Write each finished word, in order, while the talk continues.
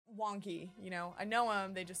wonky, you know? I know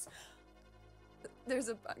them, they just... There's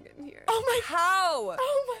a bug in here. Oh my... How?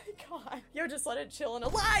 Oh my god. Yo, just let it chill in a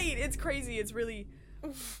light. It's crazy. It's really...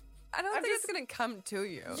 I don't think it's gonna come to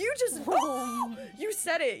you. You just... You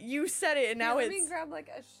said it. You said it, and now Let it's... me grab like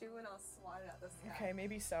a shoe and I'll swat it at this guy. Okay,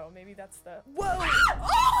 maybe so. Maybe that's the... Whoa!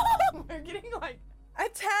 Oh! We're getting like...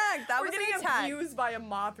 Attack! That We're was getting an attack. abused by a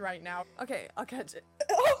moth right now. Okay, I'll catch it.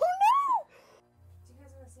 Oh no! Do you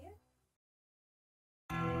guys want to see it?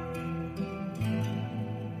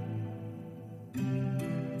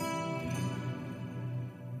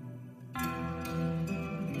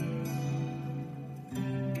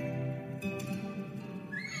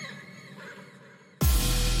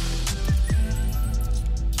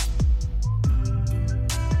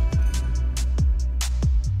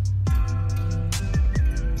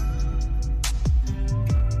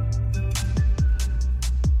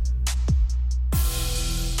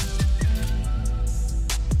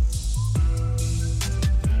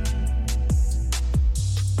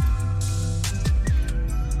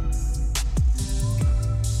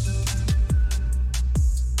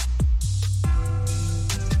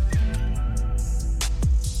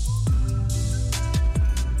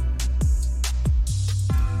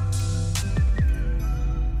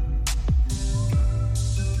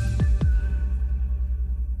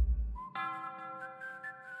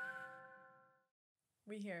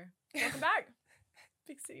 We here. Welcome back.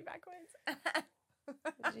 Big City Backwoods.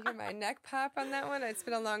 Did you hear my neck pop on that one? It's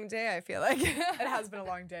been a long day, I feel like. It has been a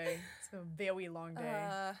long day. It's been a very long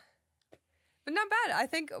day. But not bad. I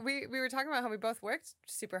think we were talking about how we both worked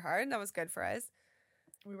super hard. That was good for us.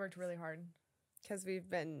 We worked really hard. Because we've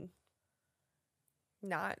been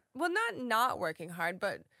not working hard,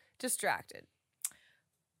 but distracted.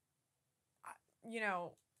 You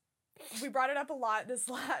know, we brought it up a lot this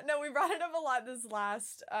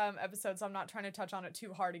last episode, so I'm not trying to touch on it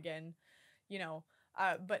too hard again, you know.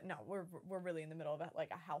 But no, we're really in the middle of like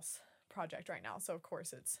a house project right now, so of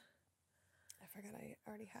course it's... I forgot I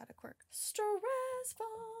already had a quirk. Stressful.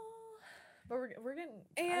 But we're getting...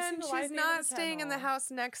 And she's not staying in the house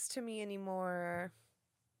next to me anymore.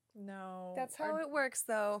 No. That's how it works,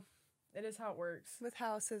 though. It is how it works. With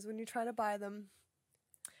houses, when you try to buy them.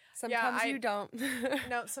 Sometimes you don't.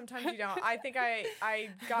 No, sometimes you don't. I think I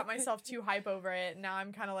got myself too hype over it. Now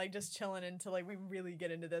I'm kind of like just chilling until like we really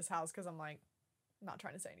get into this house because I'm like not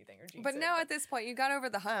trying to say anything or jinx But now at this point, you got over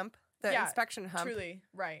the hump, the inspection hump. Truly,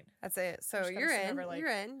 right. That's it. So you're in.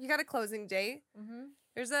 You're in. You got a closing date. Mm-hmm.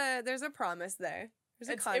 There's a promise there. There's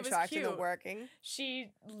a contract in the working.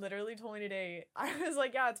 She literally told me today. I was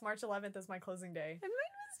like, yeah, it's March 11th is my closing day. And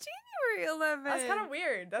mine was January 11th. That's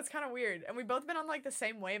kind of weird. And we both been on like the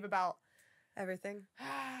same wave about everything.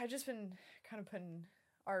 I've just been kind of putting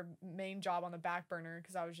our main job on the back burner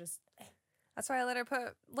because I was just... That's why I let her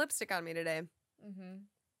put lipstick on me today. Mm-hmm.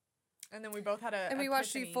 And then we both had And we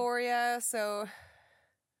watched Euphoria, so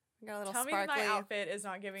we got a little sparkly. Tell me my outfit is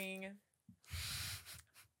not giving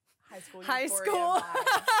high school vibes.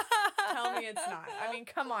 Tell me it's not. I mean,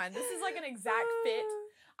 come on. This is like an exact fit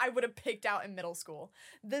I would have picked out in middle school.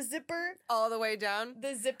 The zipper. All the way down?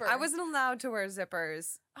 The zipper. I wasn't allowed to wear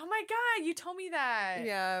zippers. Oh my God, you told me that.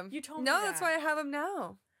 Yeah. You told me that. No, that's why I have them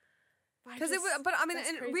now. But I mean,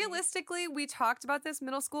 and realistically, we talked about this.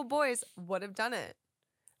 Middle school boys would have done it.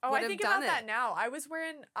 Oh, I think about that now. I was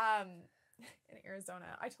wearing in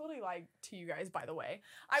Arizona. I totally lied to you guys, by the way.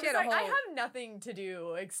 I have nothing to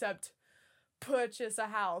do except purchase a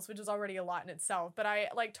house, which is already a lot in itself. But I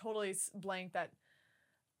like totally blanked that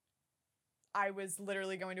I was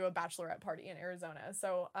literally going to a bachelorette party in Arizona.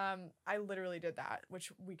 So I literally did that,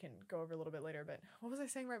 which we can go over a little bit later. But what was I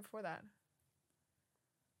saying right before that?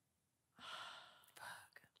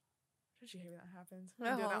 Don't you hate when that happens? We've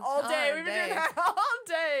been doing that all day. We've been doing that all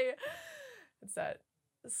day. It's that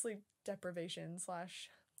sleep deprivation /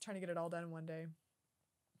 trying to get it all done in one day.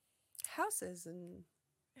 Houses and...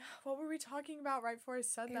 What were we talking about right before I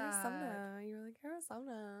said that? Arizona. You were like,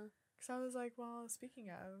 Arizona. Because I was like, well,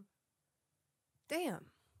 speaking of... Damn.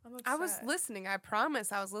 I'm upset. I was listening. I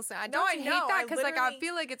promise I was listening. I hate know. that because I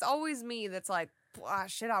feel like it's always me that's like,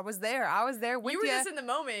 shit, I was there with you. You were just in the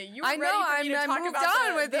moment. You were I ready know, for me to talk moved about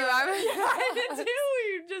on with you. I did too.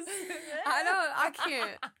 You just... I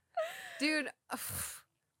can't. Dude,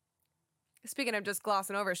 speaking of just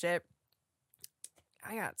glossing over shit,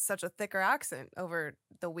 I got such a thicker accent over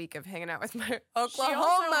the week of hanging out with my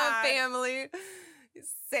Oklahoma family.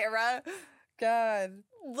 Sarah. God.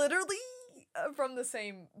 Literally from the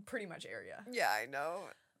same pretty much area. Yeah, I know.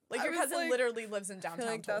 Like your cousin literally lives in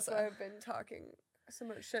downtown Tulsa. That's Tulsa. why I've been talking so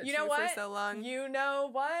much shit you know what? for so long. You know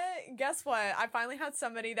what? Guess what? I finally had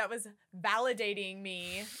somebody that was validating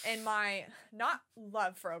me in my not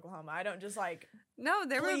love for Oklahoma. I don't just like no,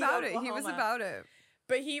 they were about Oklahoma. It. He was about it.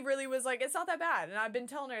 But he really was like, it's not that bad. And I've been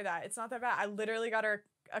telling her that. It's not that bad. I literally got her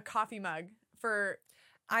a coffee mug for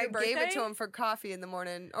I gave it to him for coffee in the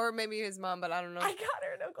morning. Or maybe his mom, but I don't know. I got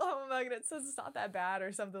her an Oklahoma mug and it says it's not that bad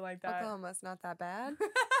or something like that. Oklahoma's not that bad?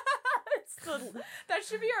 That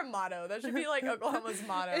should be our motto. That should be like Oklahoma's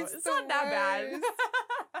motto. It's not worst. that bad.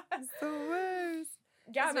 It's the worst.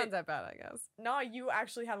 Yeah, it's not that bad, I guess. No, you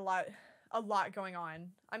actually had a lot going on.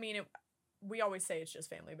 I mean, we always say it's just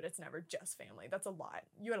family, but it's never just family. That's a lot.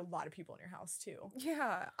 You had a lot of people in your house too.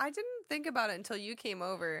 Yeah, I didn't think about it until you came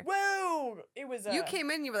over. Whoa! It was you came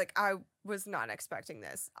in, you were like, I was not expecting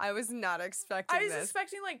this. I was not expecting this. I was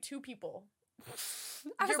expecting like 2 people.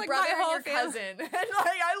 I was your like, brother my whole and your cousin. And like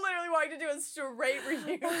I literally wanted to do a straight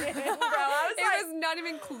reunion, bro. It was not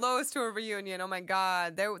even close to a reunion. Oh my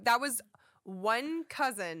god. That was one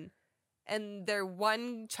cousin and their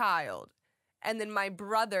one child. And then my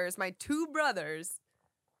 2 brothers.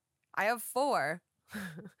 I have 4.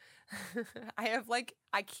 I have like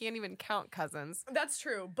I can't even count cousins. That's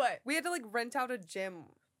true, but we had to like rent out a gym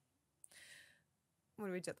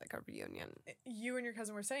when we did like a reunion. You and your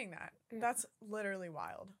cousin were saying that. Yeah. That's literally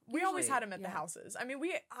wild. We Usually, always had them at the houses. I mean,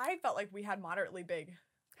 I felt like we had moderately big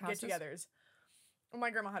get-togethers. Well, my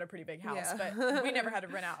grandma had a pretty big house, but we never had to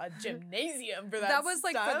rent out a gymnasium for that. That was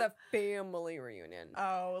stuff. like for the family reunion.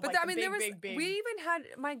 Oh, but like I mean, big, there was. Big. We even had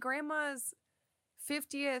my grandma's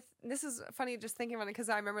 50th. This is funny just thinking about it because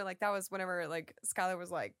I remember like that was whenever like Skylar was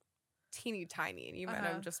like teeny tiny, and you met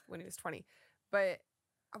him just when he was 20. But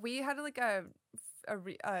we had like a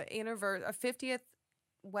 50th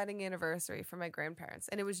wedding anniversary for my grandparents,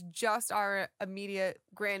 and it was just our immediate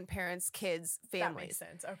grandparents, kids, families. That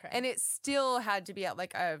makes sense. Okay. And it still had to be at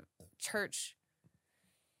like a church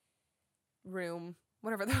room,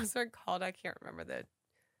 whatever those are called. I can't remember the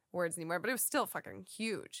words anymore, but it was still fucking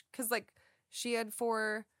huge because like she had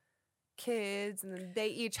 4 kids, and then they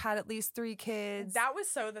each had at least 3 kids. That was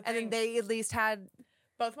so the thing. And then they at least had.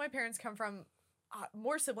 Both my parents come from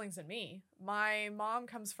more siblings than me. My mom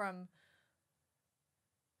comes from.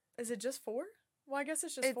 Is it just 4? Well, I guess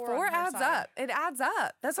it's just 4. 4 adds up. It adds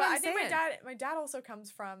up. That's what I'm saying. I think my dad also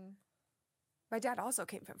comes from. My dad also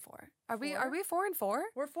came from 4. Are 4? we 4 and 4?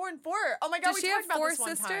 We're 4 and 4. Oh my god, Does we talked about this one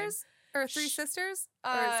time. Does she have 4 sisters or 3 sisters?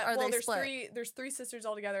 Or are they there's split? There's 3 sisters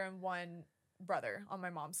altogether and 1 brother on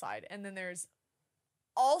my mom's side, and then there's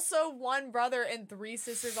also 1 brother and 3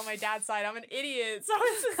 sisters on my dad's side. I'm an idiot, so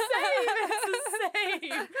it's the same. It's the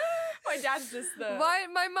same. My dad's just the.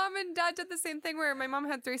 My mom and dad did the same thing where my mom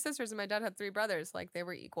had 3 sisters and my dad had 3 brothers. Like they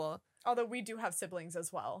were equal. Although we do have siblings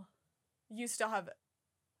as well. You still have.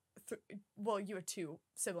 Well, you have 2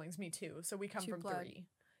 siblings. Me too. So we come from blood. 3.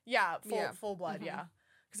 Yeah, full blood. Mm-hmm. Yeah,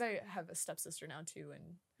 because I have a stepsister now too, and.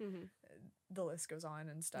 Mm-hmm. The list goes on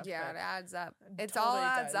and stuff. Yeah, it adds up. It totally all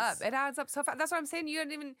adds up. It adds up so fast. That's what I'm saying.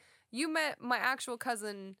 You met my actual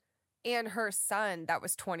cousin and her son that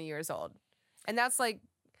was 20 years old. And that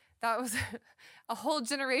was a whole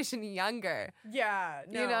generation younger. Yeah.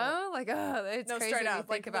 No. You know? Like, it's crazy straight up,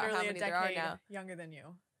 to think about how many there are now. Younger than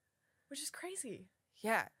you. Which is crazy.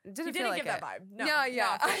 Yeah. He didn't give that vibe. No.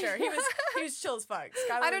 Yeah. No, for sure. He was chill as fuck.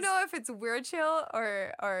 I don't know if it's weird chill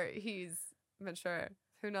or he's mature.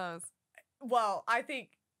 Who knows? Well, I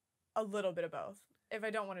think a little bit of both, if I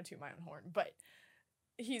don't want to toot my own horn. But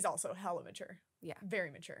he's also hella mature. Yeah. Very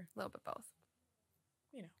mature. A little bit both.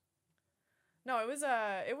 You know. No, it was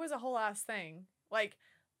a whole ass thing. Like,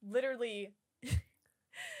 literally,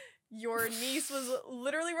 your niece was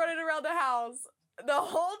literally running around the house the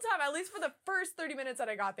whole time, at least for the first 30 minutes that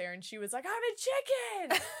I got there. And she was like, I'm a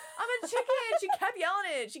chicken. I'm a chicken. She kept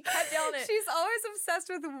yelling it. She's always obsessed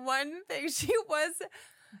with one thing. She was...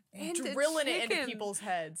 drilling it into people's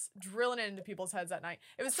heads at night.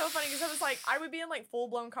 It was so funny because I was like, I would be in like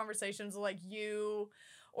full-blown conversations with like you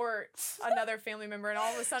or another family member, and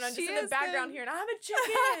all of a sudden I'm just in the background here and I'm a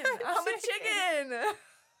chicken. I'm a chicken.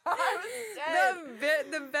 I was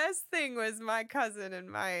dead. The best thing was my cousin and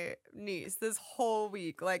my niece this whole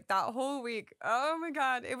week. Like that whole week. Oh my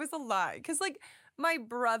god, it was a lot. Because like my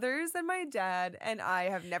brothers and my dad and I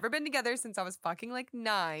have never been together since I was fucking like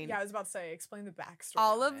 9. Yeah, I was about to say, explain the backstory.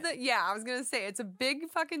 I was gonna say it's a big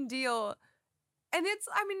fucking deal. And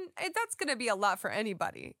that's gonna be a lot for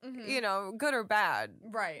anybody, you know, good or bad.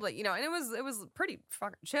 Right. Like, you know, and it was pretty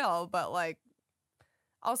fucking chill, but like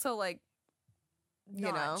also like,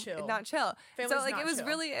 not chill. Family's so like not it was chill.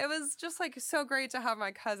 really, it was just like so great to have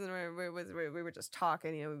my cousin. We were just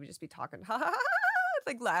talking, you know, we would just be talking,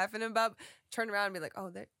 like laughing about, turn around and be like,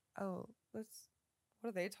 what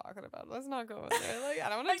are they talking about? Let's not go in there. Like, I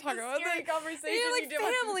don't want to talk about that conversation. Like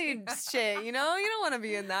family shit, you know? You don't want to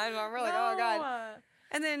be in that. And we're like, oh God.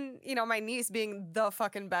 And then, my niece being the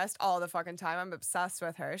fucking best all the fucking time. I'm obsessed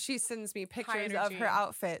with her. She sends me pictures of her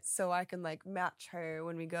outfits so I can like match her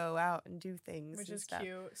when we go out and do things. Which is stuff.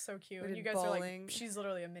 cute. So cute. And you guys are like, she's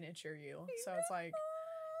literally a miniature you. So it's like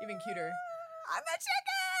even cuter. I'm a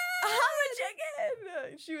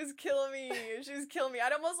chicken. She was killing me.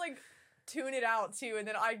 I'd almost like tune it out too, and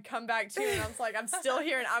then I'd come back to it and I was like, I'm still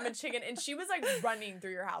hearing I'm a chicken, and she was like running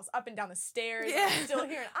through your house up and down the stairs. Yeah. I'm still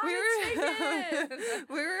hearing a chicken.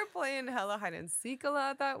 We were playing hella hide and seek a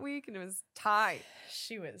lot that week, and it was tight.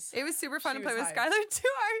 It was super fun to play with Skylar too.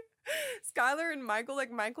 Skylar and Michael,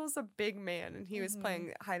 like Michael's a big man and he was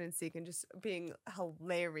playing hide and seek and just being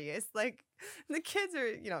hilarious. Like the kids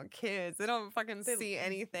are, kids. They don't fucking see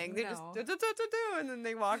anything. They just do, and then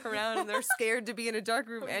they walk around and they're scared to be in a dark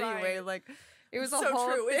room anyway. Like it was so a whole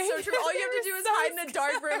true. thing. It's so true. All you have to do is hide in a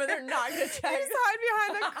dark room and they're not gonna check. You just hide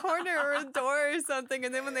behind a corner or a door or something,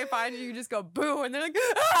 and then when they find you, you just go boo, and they're like,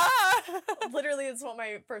 ah! Literally, it's what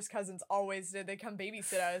my first cousins always did. They come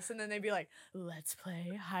babysit us, and then they'd be like, "Let's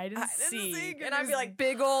play hide and seek," and I'd be like,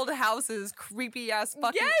 "Big old houses, creepy ass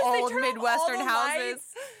fucking old Midwestern houses."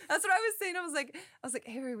 That's what I was saying. I was like,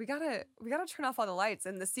 Avery, we gotta turn off all the lights,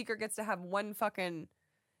 and the seeker gets to have one fucking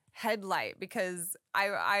headlight because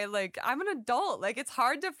I'm an adult. Like, it's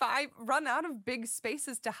hard to run out of big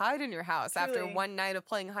spaces to hide in your house after one night of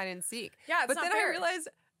playing hide and seek. Yeah, but then I realized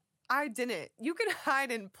I didn't. You can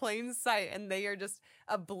hide in plain sight and they are just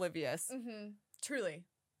oblivious. Truly.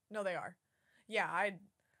 No, they are. Yeah,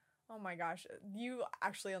 oh my gosh, you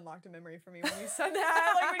actually unlocked a memory for me when you said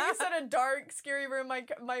that. Like when you said a dark, scary room,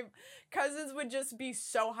 my cousins would just be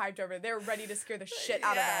so hyped over it. They were ready to scare the shit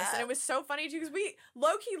out of us. And it was so funny too because we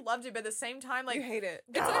low-key loved it, but at the same time, like, you hate it.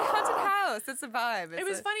 It's a haunted house. It's a vibe. It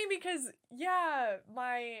was funny because,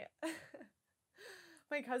 my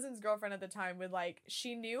my cousin's girlfriend at the time would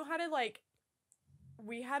she knew how to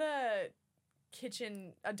we had a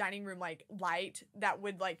dining room light that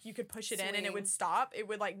would you could push it in and it would stop. It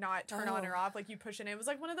would not turn on or off. You push it in. It was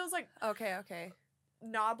one of those okay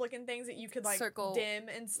knob looking things that you could circle dim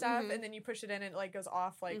and stuff, and then you push it in and it goes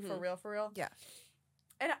off for real. Yeah.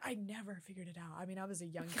 And I never figured it out. I mean, I was a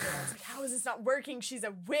young kid. I was like, how is this not working? She's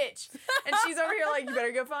a witch. And she's over here you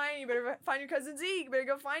better find your cousin Zeke. You better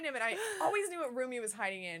go find him. And I always knew what room he was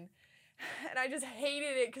hiding in. And I just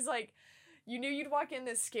hated it because you knew you'd walk in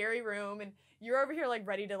this scary room and you're over here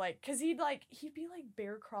ready to because he'd be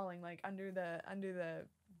bear crawling under the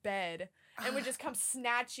bed and would just come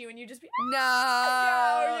snatch you and you'd just be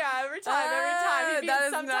every time he'd be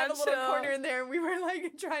in some type of little corner in there and we were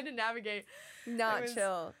trying to navigate.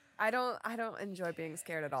 Chill. I don't enjoy being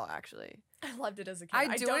scared at all, actually. I loved it as a kid.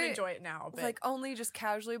 I don't enjoy it now, but only just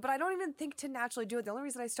casually, but I don't even think to naturally do it. The only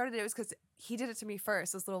reason I started it was because he did it to me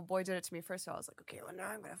first. This little boy did it to me first, so I was like, okay, well now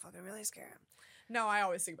I'm gonna fucking really scare him. No, I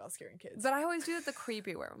always think about scaring kids. But I always do it the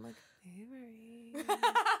creepy way. I'm like, Avery.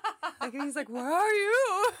 And he's like, where are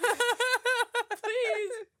you?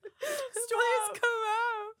 Please. Please come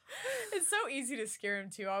out. It's so easy to scare him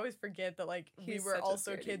too. I always forget that we were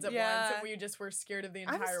also kids at once and we just were scared of the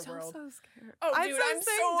entire world. I'm so scared. Oh, dude, I'm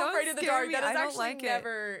so afraid of the dark. That is actually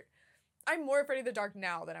never. I'm more afraid of the dark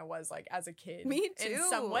now than I was as a kid. Me too. In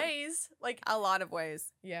some ways, a lot of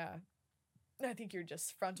ways. Yeah. I think your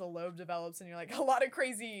just frontal lobe develops and you're a lot of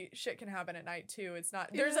crazy shit can happen at night too. It's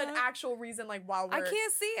not, there's an actual reason while we're. I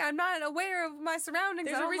can't see. I'm not aware of my surroundings.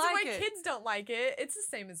 There's a reason why kids don't like it. It's the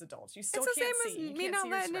same as adults. You still can't see. It's the same as me not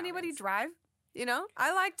letting anybody drive.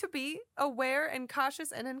 I like to be aware and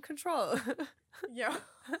cautious and in control. Yeah.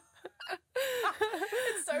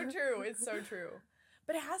 It's so true. It's so true.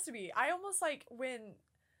 But it has to be. I almost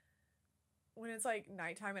when it's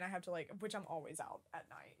nighttime and I have to which I'm always out at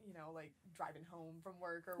night, driving home from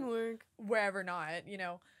work or wherever not,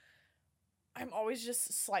 I'm always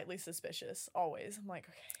just slightly suspicious. Always. I'm like,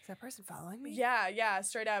 okay. Is that person following me? Yeah,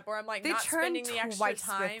 straight up. Or I'm not spending the extra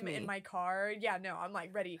time in my car. Yeah, no, I'm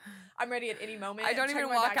ready. I'm ready at any moment. I don't even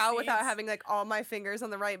walk out without having all my fingers on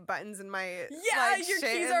the right buttons and my your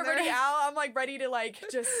keys are already out. I'm ready to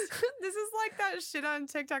just. This is that shit on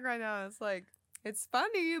TikTok right now. It's it's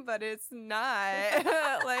funny, but it's not.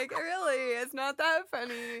 Really, it's not that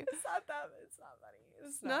funny. It's not funny.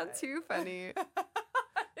 It's not too funny.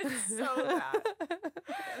 It's so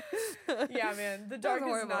bad. Yeah, man. The dark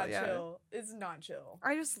is not chill. It's not chill.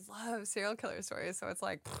 I just love serial killer stories, so it's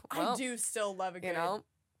I do still love a good.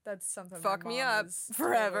 That's something. Fuck me up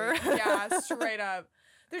forever. Yeah, straight up.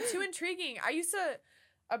 They're too intriguing. I used to.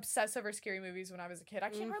 obsessed over scary movies when I was a kid. I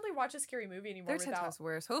can't hardly watch a scary movie anymore They're 10 times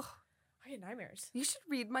worse. Oh. I get nightmares. You should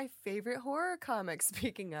read my favorite horror comic,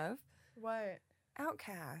 speaking of. What?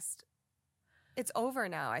 Outcast. It's over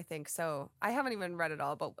now, I think. So I haven't even read it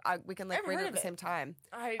all, but we can like read it at the same time.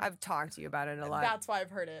 I've talked to you about it a lot. That's why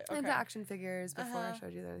I've heard it. Okay. And the action figures before I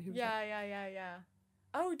showed you the Hoover. Yeah.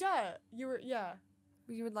 Oh, duh. You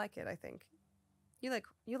would like it, I think. You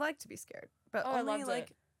like to be scared, but I only loved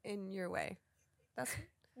like it. in your way. That's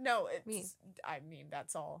no, it's me. I mean,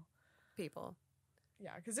 that's all. People.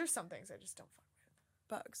 Yeah, because there's some things I just don't fuck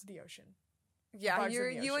with. Bugs. The ocean. Yeah, Bugs you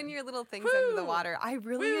in the and your little things Woo! under the water. I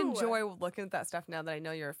really Woo! enjoy looking at that stuff now that I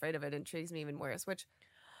know you're afraid of it. It intrigues me even worse, which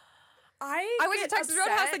I went to Texas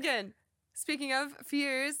Roadhouse again. Speaking of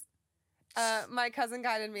fears, my cousin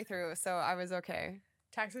guided me through, so I was okay.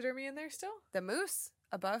 Taxidermy in there still? The moose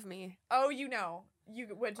above me. Oh, you know. You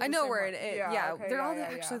went to I know where it is. Yeah, okay, they're all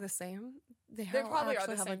actually the same. They probably are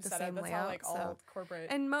the have same like the setup. same That's layout. how like all corporate.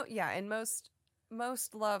 And most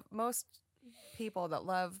people that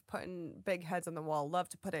love putting big heads on the wall love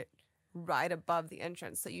to put it right above the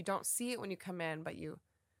entrance, so you don't see it when you come in, but you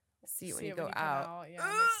see it when you go out. Yeah,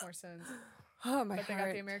 it makes more sense. Oh my But they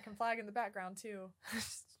got the American flag in the background too.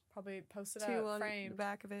 Probably posted up, framed. The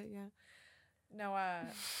back of it, yeah. No,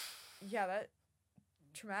 yeah, that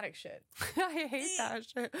traumatic shit. I hate that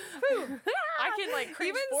shit. I can like cringe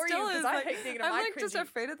even for still you because I hate thinking of I'm my like just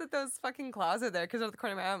afraid of that those fucking claws are there because out of the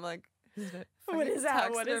corner of my eye I'm like, what is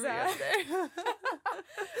that? What is that?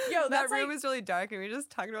 Yo, that room is really dark and we're just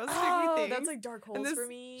talking about spooky things. That's like dark holes for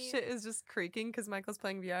me. Shit is just creaking because Michael's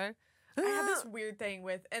playing VR. I have this weird thing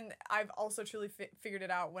with, and I've also truly figured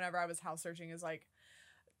it out whenever I was house searching, is like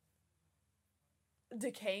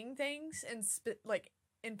decaying things and like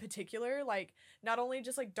in particular, like not only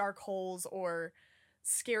just like dark holes or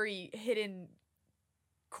scary hidden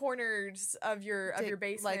corners of your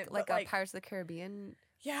basement, like a Pirates of the Caribbean.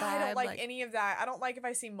 Yeah, vibe, I don't like any of that. I don't like if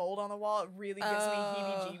I see mold on the wall. It really gives me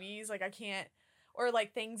heebie-jeebies. Like I can't, or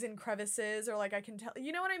like things in crevices, or like I can tell.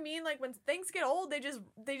 You know what I mean? Like when things get old, they just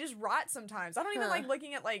rot sometimes. I don't even like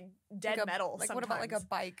looking at like dead metal. Like sometimes. What about like a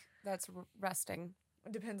bike that's resting?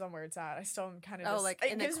 It depends on where it's at. I still am kind of just... like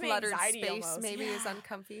in a cluttered space almost. Maybe is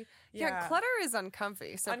uncomfy. Yeah, clutter is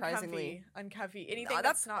uncomfy, surprisingly. Uncomfy. Anything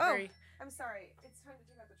that's not very... I'm sorry. It's time to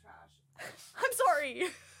take out the trash. I'm sorry.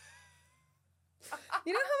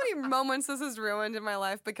 You know how many moments this has ruined in my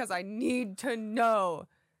life because I need to know.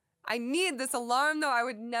 I need this alarm, though. I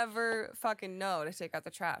would never fucking know to take out the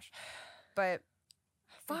trash. But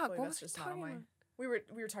fuck, what was just not on my... We were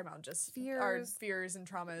talking about just our fears and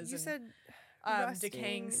traumas. You said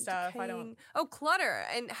decaying stuff. I don't. Oh, clutter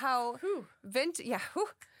and how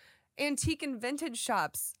antique and vintage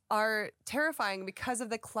shops are terrifying because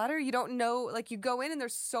of the clutter. You don't know, like you go in and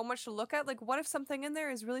there's so much to look at. Like, what if something in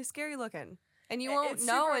there is really scary looking? And you won't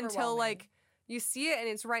know until like you see it and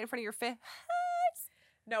it's right in front of your face.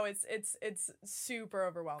 No, it's super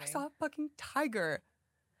overwhelming. I saw a fucking tiger.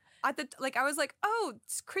 I was like, oh,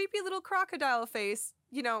 it's creepy little crocodile face.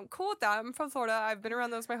 You know, cool with that. I'm from Florida. I've been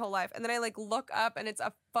around those my whole life. And then I like look up and it's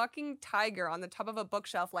a fucking tiger on the top of a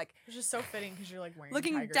bookshelf. Like, it's just so fitting because you're like wearing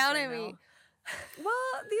looking tigers down right at me. Now.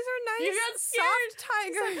 Well, these are nice, soft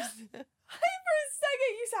tigers. For a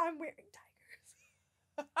second, you said I'm wearing tigers.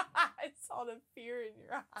 I saw the fear in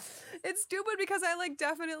your eyes. It's stupid because I like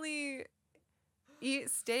definitely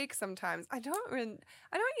eat steak sometimes. I don't eat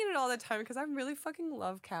it all the time because I really fucking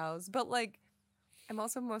love cows. But like, I'm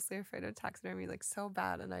also mostly afraid of taxidermy, like so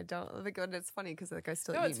bad, and I don't like. It's funny because like I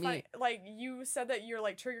still eat meat. Funny. Like you said that you're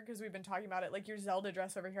like triggered because we've been talking about it. Like your Zelda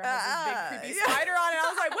dress over here has this big creepy spider on it. I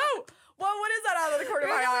was like, whoa, what is that out of the corner of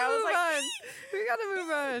my eye? I was like, we gotta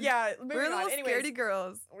move on. Yeah, we're little scaredy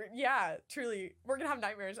girls. Yeah, truly, we're gonna have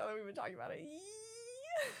nightmares now that we've been talking about it.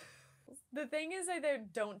 The thing is that they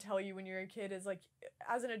don't tell you when you're a kid is like,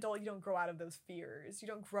 as an adult, you don't grow out of those fears. You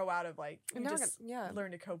don't grow out of like, you just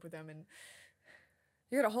learn to cope with them. And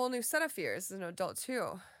you got a whole new set of fears as an adult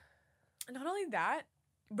too. Not only that,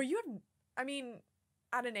 but you have, I mean,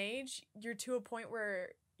 at an age, you're to a point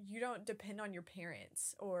where you don't depend on your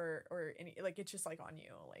parents or any, like, it's just like on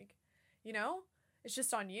you. Like, you know, it's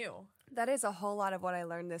just on you. That is a whole lot of what I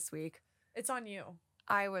learned this week. It's on you.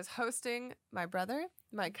 I was hosting my brother,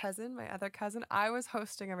 my cousin, my other cousin. I was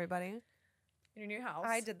hosting everybody. In your new house.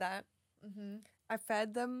 I did that. Mm-hmm. I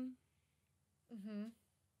fed them. Mm-hmm.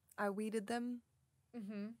 I weeded them.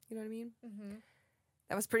 Mm-hmm. You know what I mean? Mm-hmm.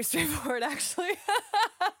 That was pretty straightforward, actually.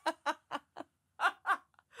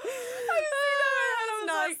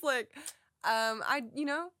 Slick. I did it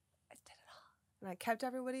all. And I kept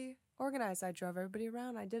everybody organized. I drove everybody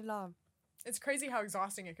around. I did it all. It's crazy how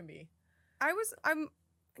exhausting it can be.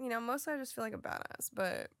 mostly I just feel like a badass,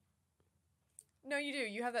 but. No, you do.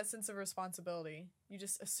 You have that sense of responsibility. You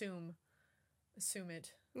just assume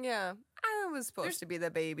it. Yeah. I was supposed to be the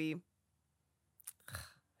baby.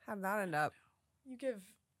 Have that end up. You give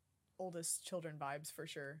oldest children vibes for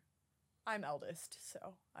sure. I'm eldest,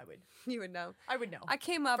 so I would. You would know. I would know. I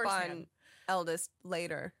came up firsthand. on eldest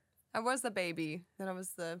later. I was the baby, then I was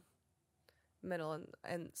the middle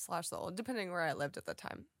and / the old, depending where I lived at the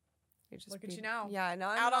time. Look at you now. Yeah, now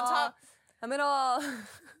I'm out on top. I'm it all.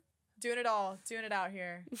 Doing it all. Doing it out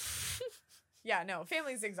here. Yeah, no,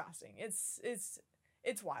 family's exhausting.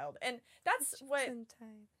 It's wild. And that's what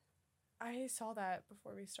I saw that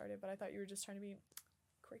before we started, but I thought you were just trying to be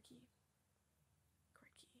quirky.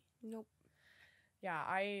 Nope. Yeah,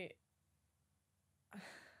 I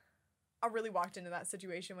really walked into that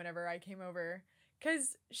situation whenever I came over,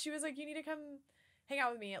 because she was like, you need to come hang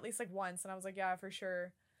out with me at least like once, and I was like, yeah, for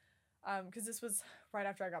sure, because this was right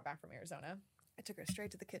after I got back from Arizona. I took her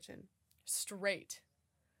straight to the kitchen.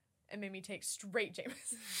 And made me take straight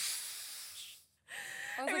Jameson.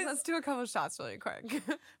 I was like, let's do a couple shots really quick.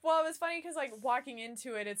 Well, it was funny because like walking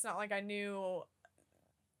into it, it's not like I knew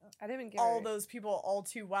I didn't get all those people all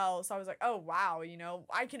too well, so I was like, oh wow,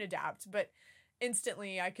 I can adapt. But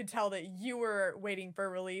instantly I could tell that you were waiting for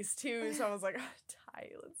release too, so I was like, Ty,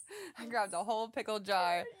 I grabbed a whole pickle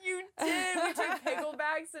jar. You did. We took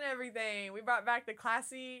pickle-backs and everything. We brought back the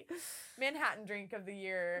classy Manhattan drink of the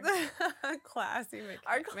year. Classy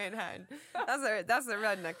Manhattan. That's the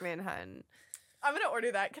redneck Manhattan. I'm gonna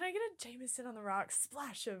order that. Can I get a Jameson on the rocks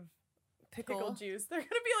splash of pickle juice? They're gonna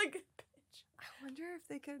be like, bitch. I wonder if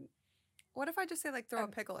they could. What if I just say like throw a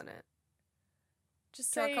pickle in it?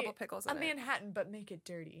 Just throw say a couple pickles in a Manhattan, but make it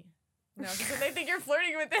dirty. No, because they think you're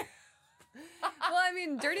flirting with it. Well, I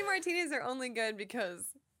mean, dirty martinis are only good because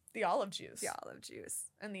the olive juice.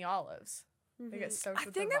 And the olives. They get soaked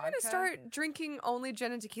with the vodka. I think I'm gonna start drinking only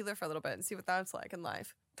gin and tequila for a little bit and see what that's like in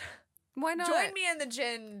life. Why not? Join me in the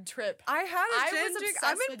gin trip. I had a gin drink.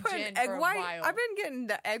 I've been putting egg white. I've been getting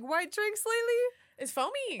the egg white drinks lately. It's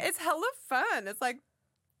foamy. It's hella fun. It's like,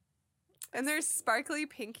 and they're sparkly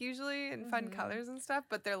pink usually and fun colors and stuff,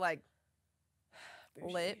 but they're like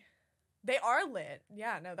lit. They are lit.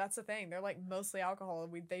 Yeah, no, that's the thing. They're like mostly alcohol.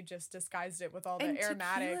 They just disguised it with all the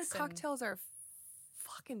aromatics. Tequila cocktails are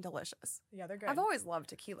fucking delicious. Yeah, they're good. I've always loved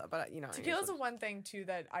tequila, but tequila's the one thing too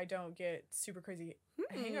that I don't get super crazy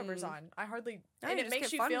hangovers on. I hardly, and it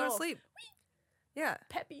makes you fun feel to sleep. Yeah,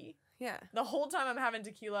 peppy. Yeah. The whole time I'm having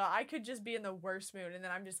tequila, I could just be in the worst mood, and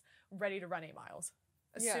then I'm just ready to run 8 miles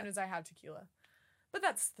as soon as I have tequila. But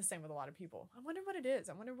that's the same with a lot of people. I wonder what it is.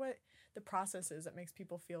 I wonder what the process is that makes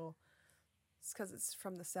people feel. It's because it's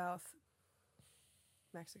from the South,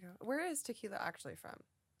 Mexico. Where is tequila actually from?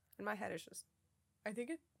 In my head, it's just. I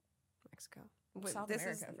think it's Mexico. South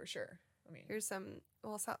America for sure. I mean, here's some.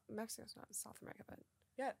 Well, Mexico's not South America, but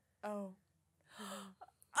yeah. Oh.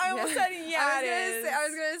 I almost said I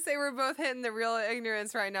was gonna say we're both hitting the real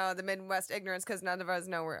ignorance right now, the Midwest ignorance, because none of us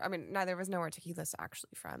know where. I mean, neither of us know where tequila's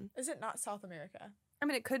actually from. Is it not South America? I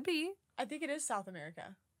mean, it could be. I think it is South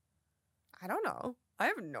America. I don't know. I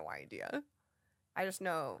have no idea. I just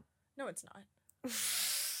know. No, it's not.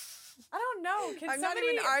 I don't know. Can I'm somebody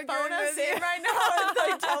not even arguing phone us with you. in right now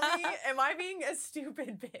and like tell me, am I being a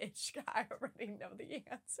stupid bitch? I already know the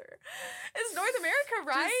answer. It's North America,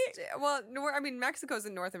 right? Mexico's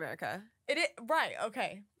in North America. It is, right,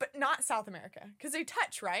 okay. But not South America. Because they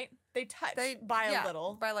touch, right? They touch by a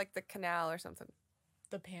little. By like the canal or something.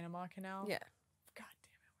 The Panama Canal? Yeah. God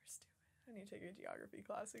damn it, we're stupid. I need to take a geography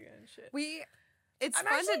class again and shit. It's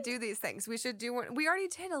fun to do these things. We should do one. We already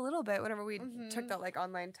did a little bit whenever we took that like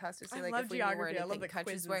online test to see like if we knew where anything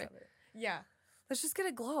countries were. Yeah. Let's just get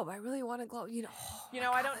a globe. I really want a globe.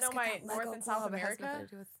 I don't know my North and South America,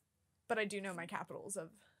 but I do know my capitals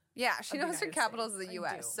of. Yeah, she knows her capitals of the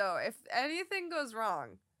U.S. So if anything goes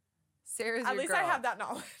wrong, Sarah's your girl. At least I have that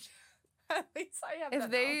knowledge. At least I have.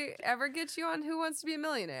 If they ever get you on Who Wants to Be a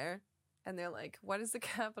Millionaire, and they're like, "What is the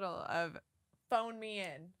capital of?" Phone me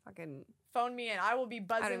in. Fucking. Phone me in. I will be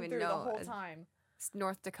buzzing through the whole time. It's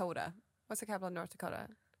North Dakota. What's the capital of North Dakota?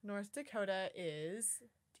 North Dakota is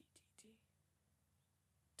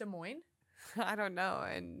Des Moines. I don't know.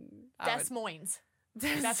 And Des Moines.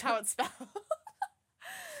 That's how it's spelled.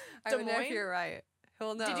 I don't know if you're right.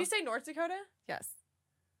 He'll know. Did you say North Dakota? Yes.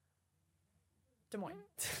 Des Moines.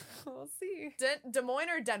 We'll see. Des Moines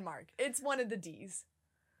or Denmark? It's one of the D's.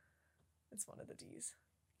 It's one of the D's.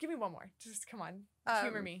 Give me one more. Just come on.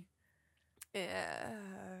 Humor me. Yeah.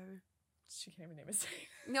 She can't even name a state.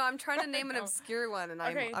 No, I'm trying to name an obscure one, and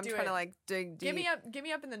I'm trying to like dig deep. Give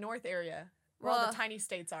me up in the north area. where all the tiny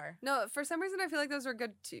states are. No, for some reason I feel like those are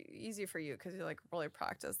good, easy for you because you like really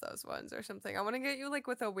practice those ones or something. I want to get you like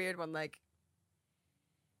with a weird one, like,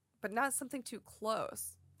 but not something too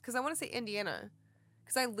close. Because I want to say Indiana,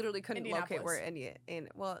 because I literally couldn't locate where India.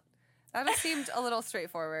 Well, that just seemed a little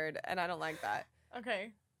straightforward, and I don't like that.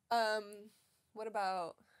 Okay. What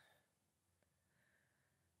about?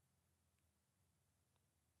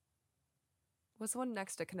 What's the one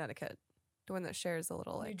next to Connecticut? The one that shares a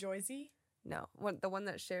little like New Jersey? No, the one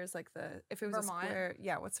that shares like if it was Vermont? a square.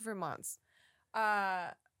 Yeah, what's Vermont's?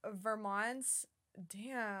 Vermont's.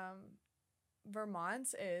 Damn.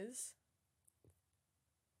 Vermont's is.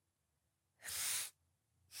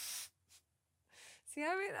 See,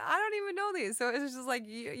 I mean, I don't even know these, so it's just like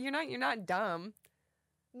you're not dumb.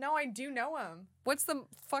 No, I do know them. What's the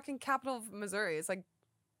fucking capital of Missouri? It's like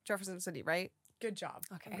Jefferson City, right? Good job.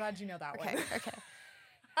 Okay. I'm glad you know that one. Okay.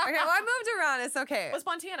 Okay, well, I moved around. It's okay. What's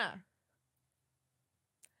Montana?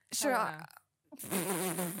 Sure. How is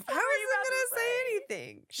it gonna say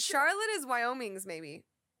anything? Charlotte is Wyoming's, maybe.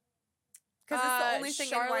 Because it's the only thing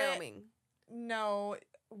in Wyoming. No,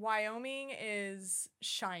 Wyoming is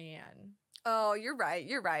Cheyenne. Oh, you're right.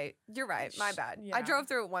 My bad. Yeah. I drove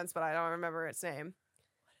through it once, but I don't remember its name.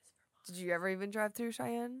 Did you ever even drive through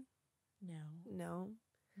Cheyenne? No.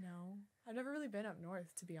 I've never really been up north,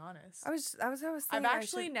 to be honest. I was I've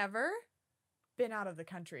actually never been out of the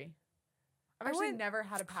country. I've actually never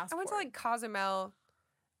had a passport. I went to like Cozumel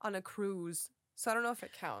on a cruise, so I don't know if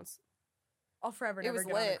it counts. I'll forever never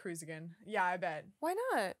get on a cruise again. Yeah, I bet. Why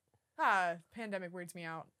not? Pandemic weirds me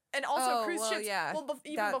out. And also cruise ships. Yeah. Well,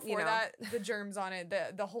 even before that, the germs on it,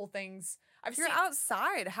 the whole thing's. You're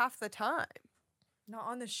outside half the time. Not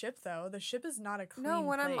on the ship though. The ship is not a clean No,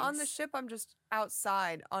 when place. I'm on the ship, I'm just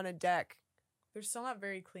outside on a deck. They're still not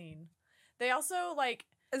very clean. They also like.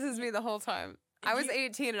 This is me the whole time. I was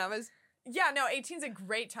 18 and I was. Yeah, no, 18's a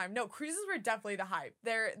great time. No, cruises were definitely the hype.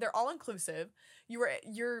 They're all inclusive.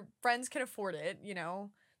 Your friends can afford it. You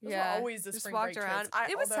know. Those were always the spring break trips.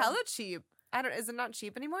 It was hella cheap. Is it not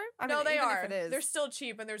cheap anymore? I mean, they are. If it is. They're still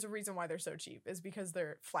cheap, and there's a reason why they're so cheap. Is because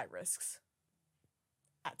they're flight risks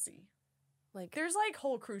at sea. Like there's like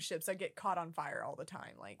whole cruise ships that get caught on fire all the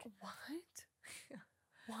time. Like what?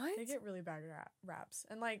 What? They get really bad raps,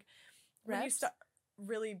 and like when you start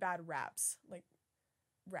really bad raps, like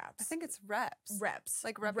raps. I think it's reps.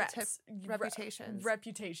 Like reputations.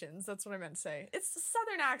 Reputations. That's what I meant to say. It's a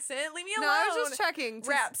southern accent. Leave me alone. No, I was just checking.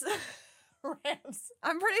 Raps. Raps.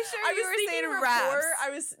 I'm pretty sure you were saying raps. I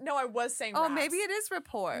was saying raps. Oh, maybe it is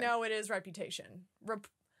rapport. No, it is reputation.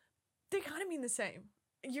 They kind of mean the same.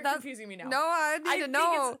 You're confusing me now. No, I need to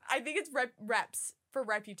know. I think it's reps for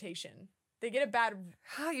reputation. They get a bad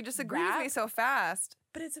you just agree with me so fast.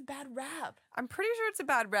 But it's a bad rap. I'm pretty sure it's a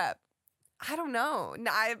bad rep. I don't know.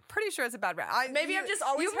 No, I'm pretty sure it's a bad rap. Maybe I've just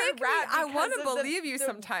always heard rap. I want to believe you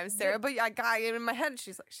sometimes, Sarah, but I got in my head.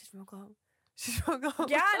 She's like, she's from Oklahoma. She's from Oklahoma.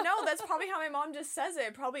 Yeah, no, that's probably how my mom just says it.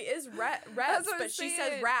 It probably is reps, but she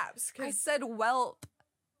says raps. I said whelp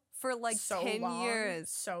for like 10 years.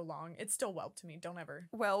 So long. It's still whelp to me. Don't ever.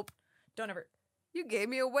 Whelp. Don't ever. You gave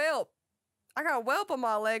me a whelp. I got a whelp on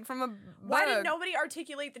my leg from a bug. Why did nobody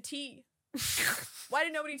articulate the T? Why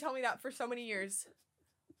did nobody tell me that for so many years?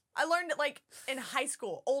 I learned it like in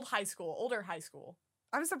older high school.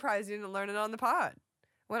 I'm surprised you didn't learn it on the pod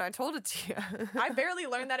when I told it to you. I barely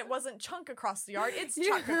learned that it wasn't chunk across the yard. It's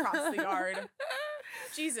chunk across the yard.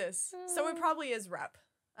 Jesus. So it probably is rep.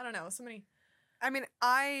 I don't know. I mean,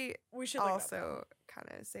 we should also kind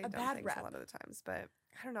of say dumb things a lot of the times, but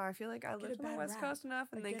I don't know. I feel like I lived on the West Coast enough,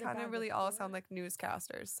 and they kind of really all sound like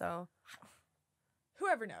newscasters. So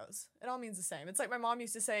whoever knows, it all means the same. It's like my mom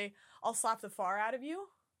used to say, "I'll slap the fire out of you."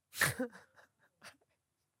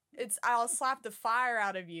 I'll slap the fire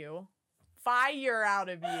out of you. Fire out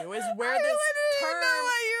of you is where this term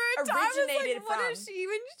originated from. What is she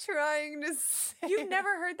even trying to say? You've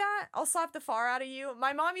never heard that? I'll slap the fire out of you.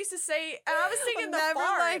 My mom used to say, and I was singing the never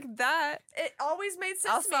fart. Like that. It always made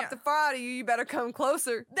sense. I'll slap the fire out of you. You better come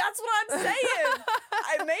closer. That's what I'm saying.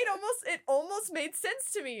 It almost made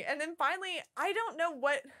sense to me. And then finally, I don't know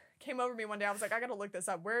what came over me one day. I was like, I gotta look this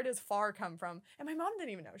up. Where does far come from? And my mom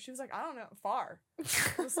didn't even know. She was like, I don't know. Far.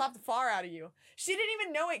 I'll slap the fire out of you. She didn't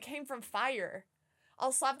even know it came from fire.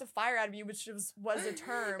 I'll slap the fire out of you, which was a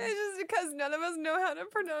term. It's just because none of us know how to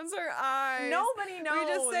pronounce our I's. Nobody knows.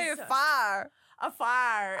 We just say fire. A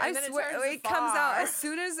fire. And I swear it comes out as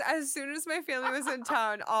soon as my family was in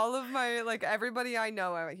town. All of my everybody I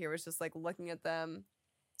know out here was just looking at them,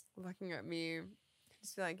 looking at me,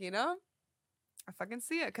 just be like, I fucking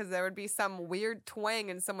see it, because there would be some weird twang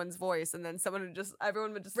in someone's voice, and then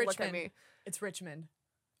everyone would just look at me. It's Richmond.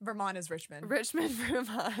 Vermont is Richmond. Richmond,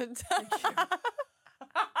 Vermont.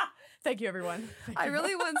 Thank you, everyone. I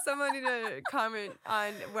really want somebody to comment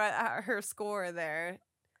on her score there.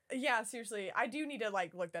 Yeah, seriously. I do need to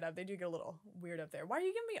like look that up. They do get a little weird up there. Why are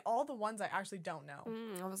you giving me all the ones I actually don't know?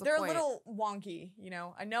 They're a little wonky, you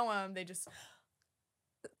know. I know them. They just...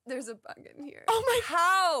 There's a bug in here. Oh my...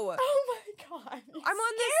 How? Oh my God. I'm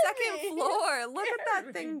on the second floor. Look at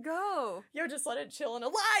that thing go. Yo, just let it chill in a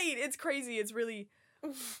light. It's crazy. It's really... Oh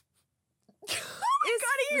my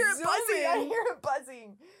God, I hear it buzzing. I hear it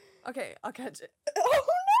buzzing. Okay, I'll catch it. Oh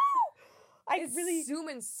no! It's really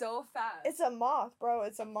zooming so fast. It's a moth, bro.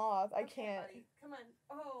 It's a moth. I can't. Buddy. Come on.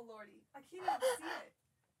 Oh lordy, I can't even see it.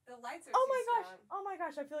 The lights are. Oh my gosh! Oh my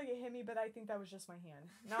gosh! I feel like it hit me, but I think that was just my hand.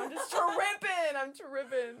 Now I'm just tripping. I'm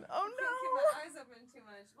tripping. Oh no! Can't keep my eyes open too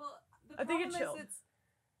much. Well, I think it chilled.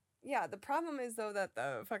 Yeah, the problem is though that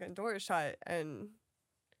the fucking door is shut and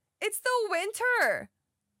it's the winter.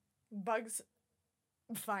 Bugs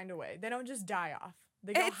find a way. They don't just die off.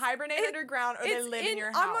 They go hibernate underground or they live in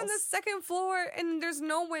your house. I'm on the second floor and there's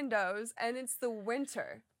no windows and it's the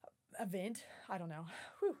winter. A vent? I don't know.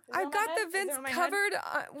 Whew. I've got the vents covered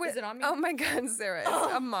with... Is it on me? Oh my God, Sarah.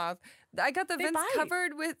 It's a moth. I got the vents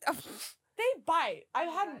covered with... They bite. I've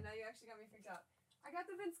had... Now you actually got me freaked out. I got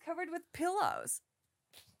the vents covered with pillows.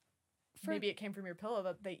 Maybe it came from your pillow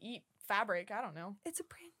that they eat fabric. I don't know. It's a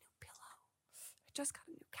brand new pillow. I just got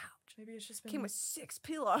a new couch. Maybe it's just been... Came with 6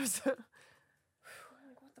 pillows.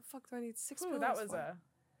 What the fuck do I need 6 pillows That was for?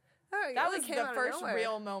 That was the first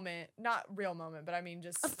real moment. Not real moment, but I mean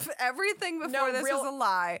just... Everything before this was a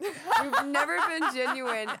lie. We've never been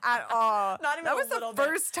genuine at all. Not even that was the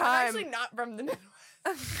first time. I'm actually not from the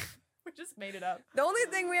Midwest. We just made it up. The only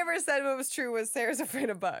thing we ever said was true was Sarah's afraid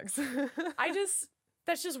of bugs.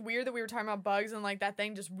 That's just weird that we were talking about bugs and like that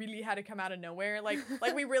thing just really had to come out of nowhere. Like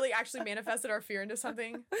we really actually manifested our fear into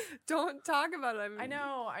something. Don't talk about it. I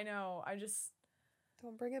know.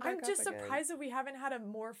 Don't bring it back up I'm just again. surprised that we haven't had a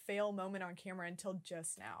more fail moment on camera until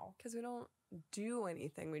just now. Because we don't do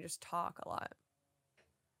anything. We just talk a lot.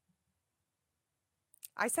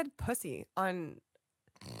 I said pussy on...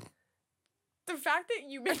 The fact that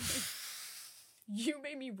you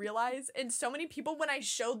made me realize, and so many people, when I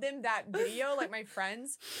showed them that video, like my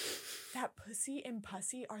friends, that pussy and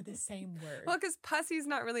pussy are the same word. Well, because pussy's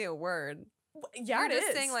not really a word. Yeah, You're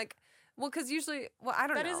just saying like... Well, because usually, I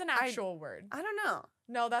don't know. That is an actual word. I don't know.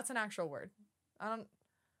 No, that's an actual word. I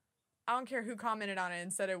don't care who commented on it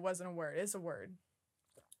and said it wasn't a word. It's a word.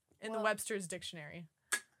 In the Webster's dictionary.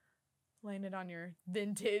 Laying it on your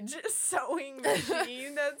vintage sewing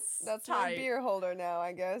machine. That's tight. My beer holder now,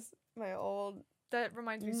 I guess. My old... That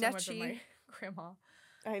reminds me so much of my grandma.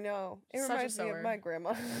 I know. It reminds me of my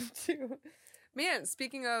grandma, too. Man,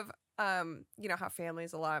 speaking of, you know, how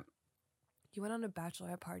family's a lot. You went on a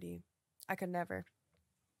bachelorette party. I could never.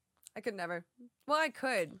 Well, I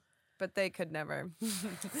could, but they could never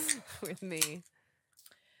with me.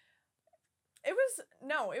 It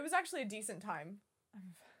was actually a decent time.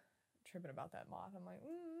 I'm tripping about that moth. I'm like,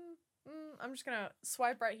 I'm just going to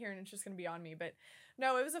swipe right here and it's just going to be on me. But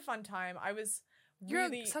no, it was a fun time. You're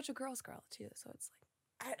such a girl's girl too, so it's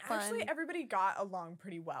like fun. Actually, everybody got along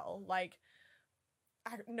pretty well. Like,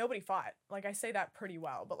 nobody fought. Like, I say that pretty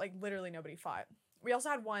well, but like literally nobody fought. We also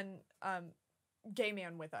had one gay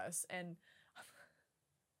man with us, and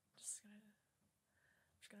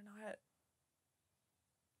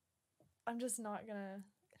I'm just not gonna.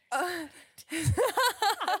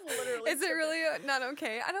 Is it really not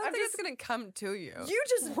okay? I don't think it's gonna come to you. You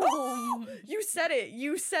just you said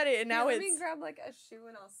it, and now let me grab like a shoe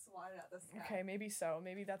and I'll swat it at the sky. Okay, maybe so.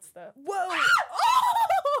 Maybe that's the whoa. Why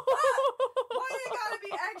you gotta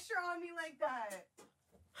be extra on me like that?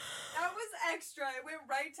 That was extra. It went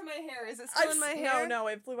right to my hair. Is it still in my hair? No,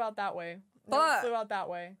 it flew out that way. It flew out that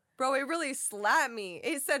way. Bro, it really slapped me.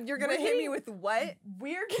 It said, "You're gonna hit me with what?"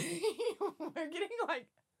 We're getting like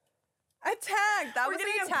attacked. We're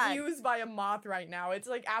getting abused by a moth right now. It's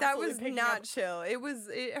like absolutely that was not chill.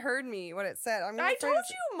 It heard me what it said. I told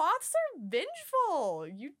you, moths are vengeful.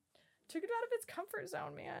 You took it out of its comfort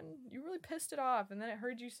zone, man. You really pissed it off, and then it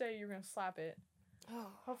heard you say you were gonna slap it.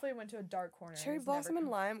 Oh. Hopefully it went to a dark corner. Cherry blossom and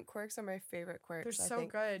lime quirks are my favorite quirks. They're so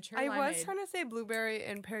good. I was trying to say blueberry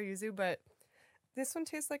and pear yuzu, but this one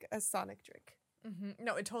tastes like a Sonic drink. Mm-hmm.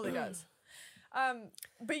 No, it totally does.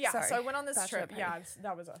 But yeah, so I went on this trip. Yeah,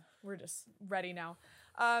 we're just ready now.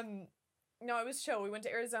 No, it was chill. We went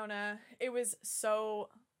to Arizona. It was so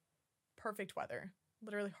perfect weather.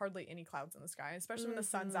 Literally hardly any clouds in the sky, especially when the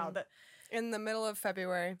sun's out. In the middle of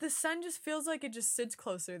February. The sun just feels like it just sits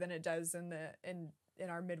closer than it does in in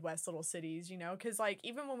our Midwest little cities, you know, because like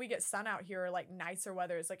even when we get sun out here, or like nicer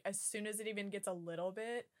weather, it's like as soon as it even gets a little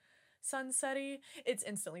bit sunsetty, it's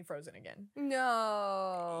instantly frozen again.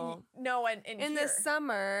 No, and in the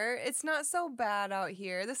summer, it's not so bad out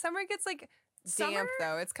here. The summer gets like damp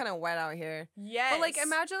though. It's kind of wet out here. Yes, but like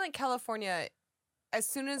imagine like California. As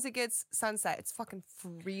soon as it gets sunset, it's fucking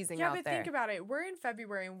freezing out there. Yeah, but think about it. We're in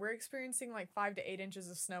February and we're experiencing like 5 to 8 inches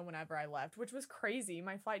of snow whenever I left, which was crazy.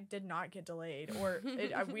 My flight did not get delayed, or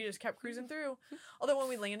we just kept cruising through. Although when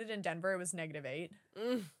we landed in Denver, it was -8.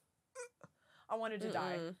 I wanted to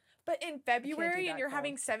die. But in February and you're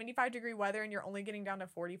having 75-degree weather and you're only getting down to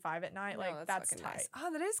 45 at night, like that's tight. Nice. Oh,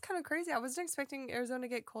 that is kind of crazy. I wasn't expecting Arizona to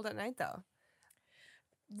get cold at night though.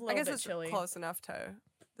 I guess it's chilly. Close enough to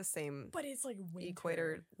the same, but it's like winter.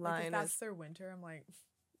 Equator line. Like if that's their winter, I'm like,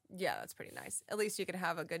 yeah, that's pretty nice. At least you can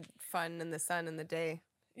have a good fun in the sun in the day.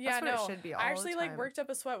 Yeah, that's what it should be all I actually like worked up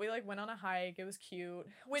a sweat. We like went on a hike. It was cute.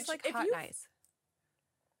 Which like if you nice.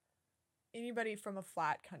 Anybody from a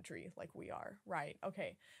flat country like we are, right?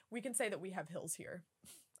 Okay, we can say that we have hills here,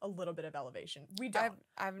 a little bit of elevation. We don't.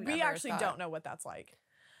 We actually don't know what that's like.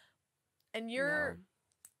 And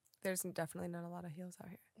there's definitely not a lot of hills out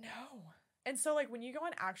here. No. And so, like, when you go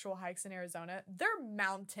on actual hikes in Arizona, they're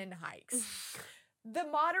mountain hikes. The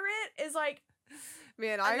moderate is, like...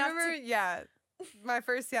 Man, I remember, my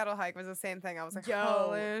first Seattle hike was the same thing. I was like,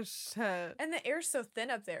 holy shit. And the air's so thin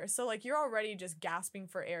up there. So, like, you're already just gasping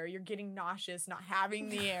for air. You're getting nauseous, not having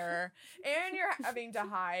the air. And you're having to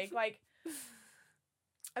hike. Like,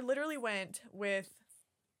 I literally went with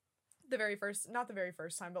not the very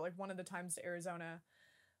first time, but, like, one of the times to Arizona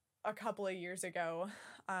a couple of years ago,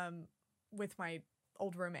 with my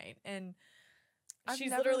old roommate, and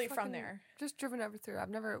she's literally from there. Just driven over through.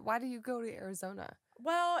 Why do you go to Arizona?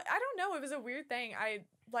 Well, I don't know. It was a weird thing. I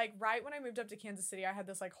like right when I moved up to Kansas City, I had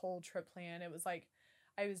this like whole trip plan. It was like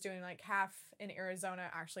I was doing like half in Arizona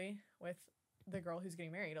actually with the girl who's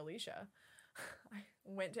getting married, Alicia. I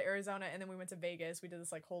went to Arizona and then we went to Vegas. We did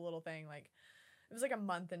this like whole little thing. Like it was like a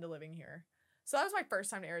month into living here. So that was my first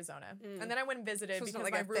time to Arizona. And then I went and visited because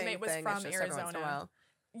my roommate was from Arizona.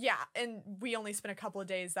 Yeah, and we only spent a couple of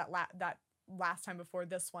days that last time before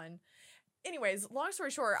this one. Anyways, long story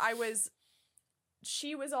short,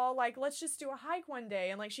 she was all like, let's just do a hike one day.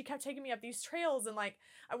 And like, she kept taking me up these trails. And like,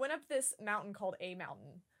 I went up this mountain called A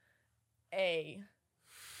Mountain. A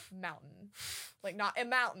Mountain. Like not a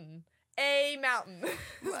mountain. A Mountain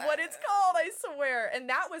is what it's called, I swear. And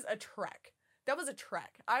that was a trek.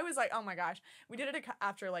 I was like, oh my gosh. We did it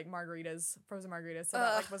after like frozen margaritas. So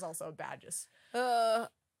that like was also bad.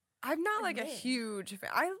 I'm not like a huge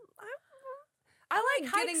fan. I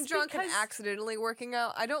like getting drunk and accidentally working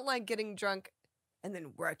out. I don't like getting drunk and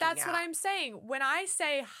then working out. That's what I'm saying. When I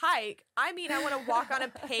say hike, I mean I want to walk on a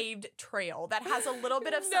paved trail that has a little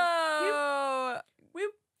bit of some. No.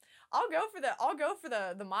 I'll go for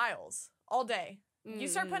the miles all day. You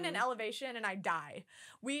start putting in elevation and I die.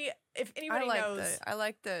 If anybody knows. I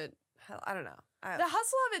don't know. The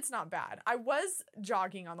hustle of it's not bad. I was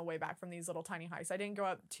jogging on the way back from these little tiny hikes. I didn't go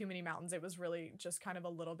up too many mountains. It was really just kind of a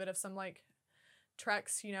little bit of some like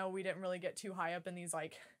treks. You know, we didn't really get too high up in these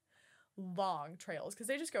like long trails because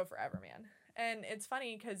they just go forever, man. And it's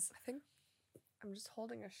funny because I think I'm just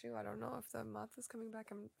holding a shoe. I don't know if the moth is coming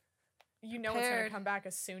back. You know it's gonna come back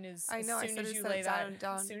as soon as you lay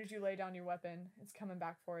down your weapon. It's coming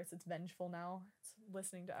back for us. It's vengeful now. It's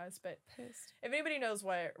listening to us. But pissed. If anybody knows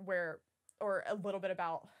where or a little bit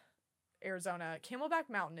about Arizona, Camelback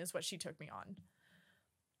Mountain is what she took me on.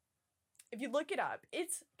 If you look it up,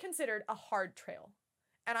 it's considered a hard trail.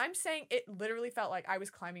 And I'm saying it literally felt like I was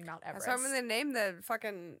climbing Mount Everest. That's what I'm gonna name the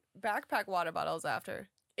fucking backpack water bottles after.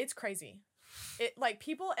 It's crazy. It like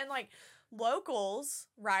people and like locals,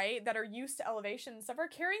 right, that are used to elevation and stuff are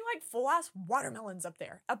carrying like full ass watermelons up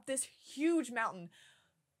this huge mountain.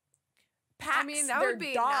 Packs that would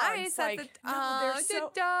be dogs. Nice. Like, the dogs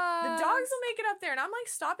will make it up there, and I'm like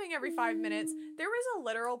stopping every 5 minutes. There was a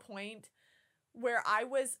literal point where I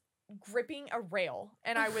was gripping a rail,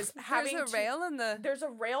 and I was having There's a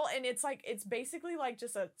rail, and it's basically like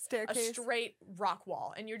just a staircase, a straight rock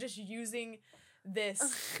wall, and you're just using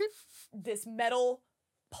this this metal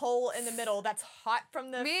pole in the middle that's hot from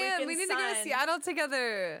the freaking sun. We need to go to Seattle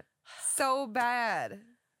together so bad.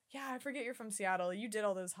 Yeah, I forget you're from Seattle. You did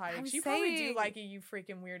all those hikes. Probably do like it, you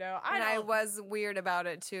freaking weirdo. I was weird about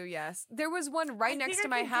it too, yes. There was one right next to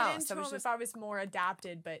my house. I was if I was more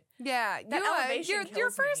adapted, but yeah, elevation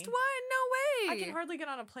your first one, no way. I can hardly get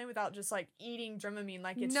on a plane without just like eating Dramamine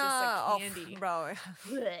like it's just like candy. Oh, bro.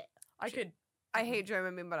 I hate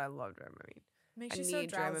Dramamine, but I love Dramamine. Makes you so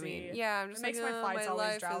drowsy. Dramamine. Yeah, I'm just makes my flights always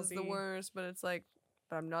life drowsy. Is the worst, but it's like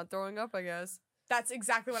but I'm not throwing up, I guess. That's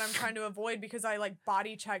exactly what I'm trying to avoid because I like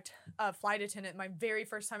body checked a flight attendant my very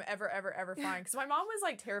first time ever flying. Because my mom was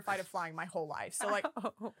like terrified of flying my whole life. So like,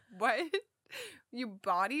 what? You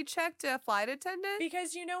body checked a flight attendant?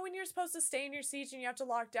 Because you know when you're supposed to stay in your seats and you have to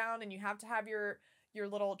lock down and you have to have your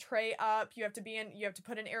little tray up. You have to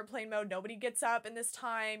put in airplane mode. Nobody gets up in this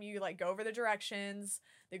time. You like go over the directions.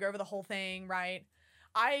 They go over the whole thing, right?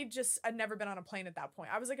 I'd never been on a plane at that point.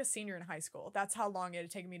 I was like a senior in high school. That's how long it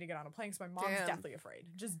had taken me to get on a plane because my mom's deathly afraid.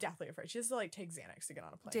 Just deathly afraid. She has to like take Xanax to get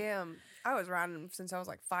on a plane. Damn. I was riding since I was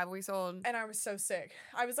like 5 weeks old. And I was so sick.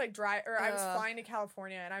 I was like I was flying to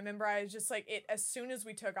California and I remember I was just like, as soon as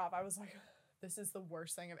we took off, I was like, this is the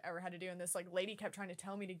worst thing I've ever had to do. And this like lady kept trying to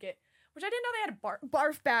tell me to get, which I didn't know they had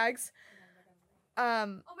barf bags. Oh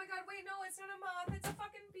my god, wait, no, it's not a moth. It's a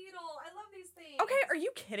fucking beetle. I love these things. Okay, are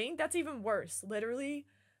you kidding? That's even worse. Literally,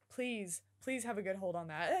 please have a good hold on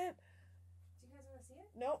that. Do you guys want to see it?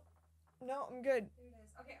 Nope. No, I'm good. There it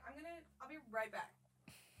is. Okay, I'll be right back.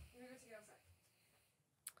 Let me go take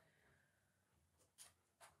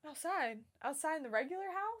it outside. Outside in the regular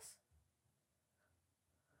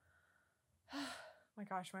house? My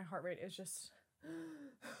gosh, my heart rate is just...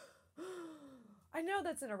 I know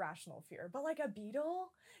that's an irrational fear, but like a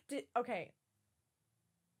beetle? Okay.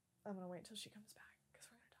 I'm gonna wait till she comes back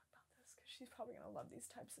because we're gonna talk about this because she's probably gonna love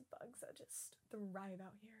these types of bugs that just thrive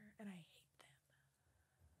out here and I hate them.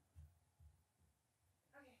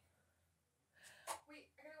 Okay.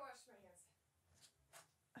 Wait, I gotta wash my hands.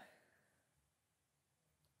 I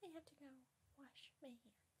have to go wash my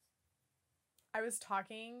hands. I was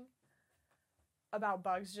talking about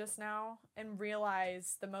bugs just now and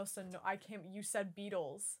realized the most you said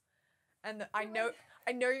beetles. And I know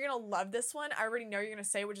you're going to love this one. I already know you're going to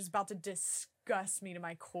say, which is about to disgust me to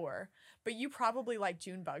my core. But you probably like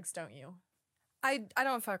June bugs, don't you? I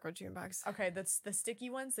don't fuck with June bugs. Okay, that's the sticky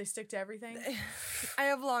ones. They stick to everything. I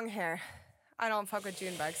have long hair. I don't fuck with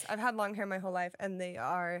June bugs. I've had long hair my whole life, and they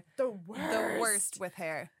are the worst with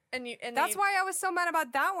hair. And that's why I was so mad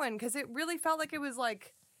about that one, because it really felt like it was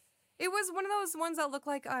like... It was one of those ones that look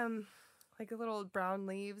like little brown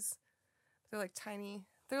leaves. They're like tiny.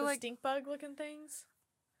 They're like stink bug looking things.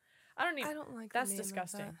 I don't like. That's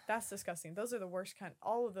disgusting. That's disgusting. Those are the worst kind.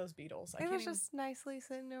 All of those beetles. It was just nicely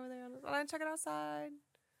sitting over there, and I took it outside.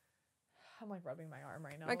 I'm like rubbing my arm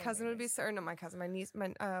right now. My cousin would be so. Or not my cousin. My niece.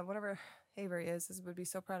 My whatever Avery is would be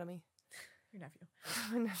so proud of me. Your nephew.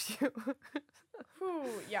 My nephew.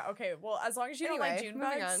 Whew. Yeah. Okay. Well, as long as you don't like June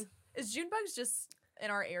bugs. Is June bugs just in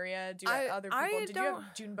our area? Did you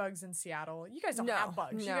have June bugs in Seattle? You guys don't have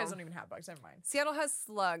bugs. No. You guys don't even have bugs. Never mind. Seattle has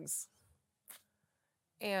slugs.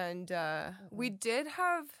 And we did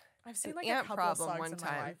have I've seen like a couple of slugs one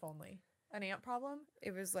time. In my life only. An ant problem?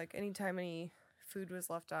 It was like anytime any food was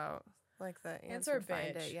left out, like the ants are would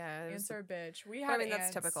find it. Yeah, ants are a bitch. We have ants.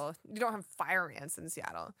 That's typical. You don't have fire ants in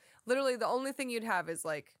Seattle. Literally, the only thing you'd have is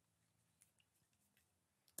like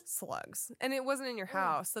slugs, and it wasn't in your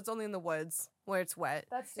house. That's only in the woods where it's wet.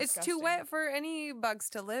 That's disgusting. It's too wet for any bugs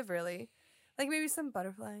to live, really. Like maybe some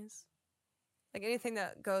butterflies, like anything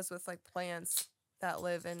that goes with like plants that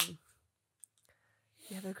live in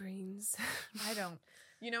the evergreens. I don't.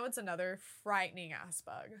 You know what's another frightening ass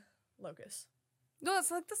bug? Locusts. No,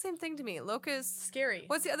 it's like the same thing to me. Locusts. Scary.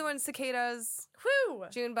 What's the other one? Cicadas. Whew.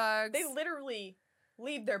 June bugs. They literally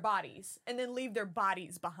leave their bodies and then leave their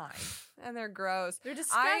bodies behind. And they're gross. They're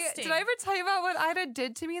disgusting. Did I ever tell you about what Ida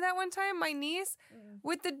did to me that one time? My niece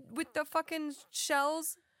with the fucking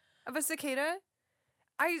shells of a cicada.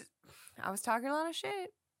 I was talking a lot of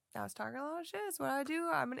shit. That's what I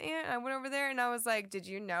do. I'm an aunt. I went over there and I was like, did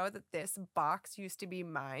you know that this box used to be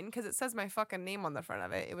mine? Because it says my fucking name on the front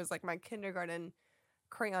of it. It was like my kindergarten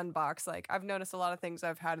crayon box. Like I've noticed a lot of things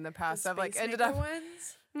I've had in the past. I've like ended up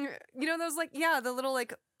ones? You know those like the little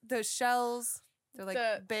like the shells. They're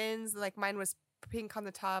like bins. Like mine was pink on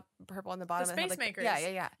the top, purple on the bottom. The Space Makers.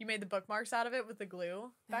 Yeah. You made the bookmarks out of it with the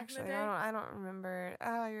glue back in the day? I don't remember.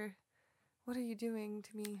 What are you doing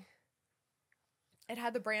to me? It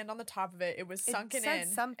had the brand on the top of it. It was sunken in.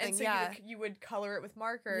 Something, and so you would color it with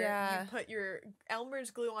marker. Yeah. You put your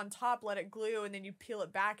Elmer's glue on top, let it glue, and then you peel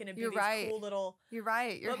it back, and it'd be these cool little. You're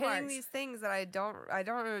right. You're hitting these things that I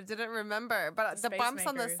didn't remember. But the bumps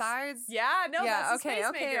on the sides. Yeah. No. That's the Space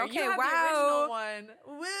Maker. You have the original one.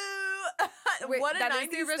 Woo! Wait, what a that 90s is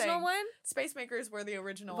the original thing. one? Space Makers were the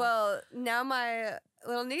original. Well, now my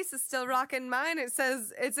little niece is still rocking mine. It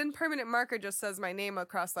says it's in permanent marker. Just says my name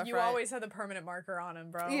across the front. You always had the permanent marker on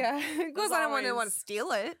him, bro. Yeah, because I don't want to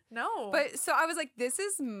steal it. No, but so I was like, this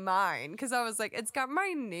is mine, because I was like, it's got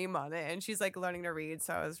my name on it, and she's like learning to read,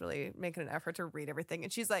 so I was really making an effort to read everything,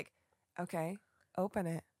 and she's like, okay, open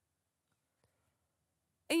it.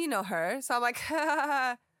 And you know her, so I'm like,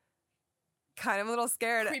 kind of a little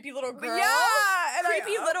scared. Creepy little girl. Yeah, and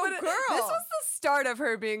creepy little girl. This was the start of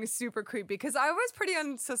her being super creepy because I was pretty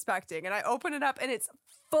unsuspecting, and I open it up and it's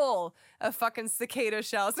full of fucking cicada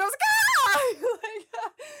shells. And I was like,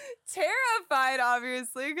 terrified,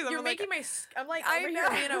 obviously. Because you're making my. I'm like over here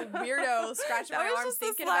being a weirdo, scratching my arm,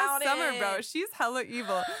 thinking about it. That was just this last summer, bro. She's hella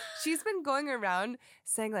evil. She's been going around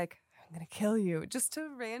saying like, "I'm gonna kill you," just to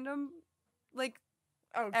random, like.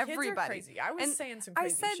 Oh, everybody. Kids are crazy. I was saying some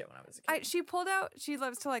crazy shit when I was a kid. She pulled out, she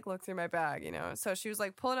loves to like look through my bag, you know? So she was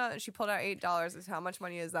like, pull it out, and she pulled out $8. Is how much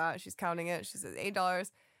money is that? She's counting it. She says,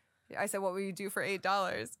 $8. I said, what will you do for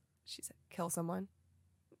 $8? She said, kill someone.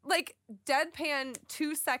 Like, deadpan,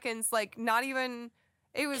 2 seconds, like, not even,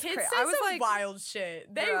 it was crazy. I was like, wild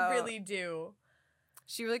shit. They really do.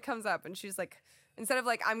 She really comes up and she's like, instead of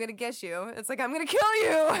like, I'm going to get you, it's like, I'm going to kill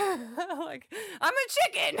you. Like, I'm a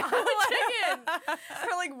chicken. I'm a chicken.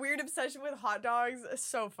 Her like weird obsession with hot dogs is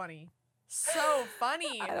so funny. So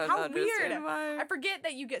funny. How weird. Why. I forget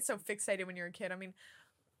that you get so fixated when you're a kid. I mean,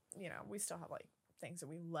 you know, we still have like things that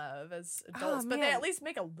we love as adults, but they at least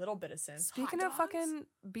make a little bit of sense. Speaking of fucking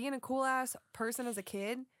being a cool ass person as a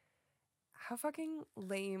kid, how fucking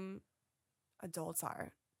lame adults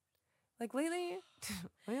are. Like lately,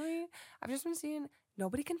 I've just been seeing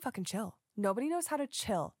nobody can fucking chill. Nobody knows how to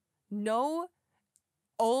chill. No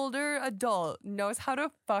older adult knows how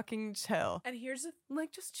to fucking chill. And here's the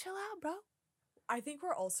like, just chill out, bro. I think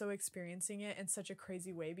we're also experiencing it in such a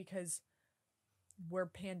crazy way because we're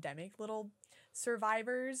pandemic little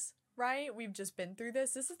survivors, right? We've just been through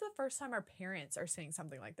this. This is the first time our parents are saying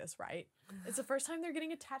something like this, right? It's the first time they're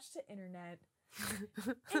getting attached to internet.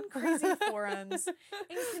 In crazy forums,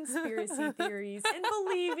 in conspiracy theories, and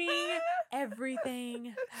believing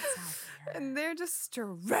everything that's out there. And they're just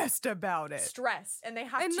stressed about it. Stressed. And they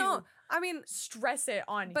have to stress it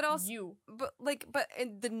on you. But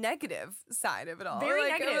in the negative side of it all. Very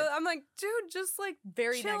negative. I'm like, dude, just like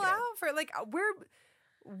very chill negative. out for like we're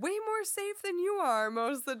way more safe than you are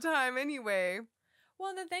most of the time anyway.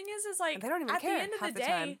 Well, and the thing is like they don't even at care the end of the day,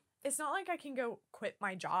 time. It's not like I can go quit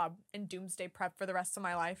my job and doomsday prep for the rest of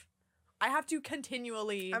my life. I have to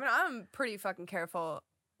continually... I mean, I'm pretty fucking careful,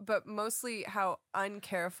 but mostly how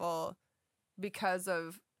uncareful because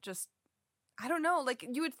of just... I don't know. Like,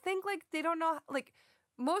 you would think, like, they don't know... Like,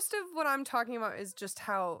 most of what I'm talking about is just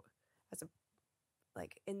how, as a...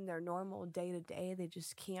 Like, in their normal day-to-day, they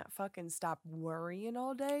just can't fucking stop worrying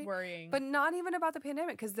all day. Worrying. But not even about the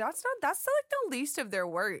pandemic, because that's like, the least of their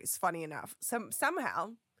worries, funny enough.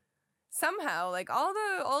 Somehow, like all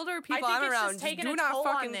the older people I'm around just do not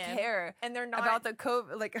fucking care, and they're not about the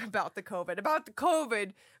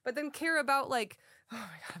COVID, but then care about like, oh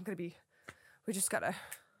my god, we just gotta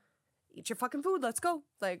eat your fucking food. Let's go.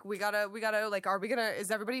 Like we gotta like,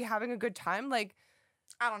 is everybody having a good time? Like,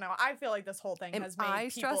 I don't know. I feel like this whole thing has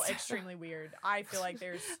made people extremely weird. I feel like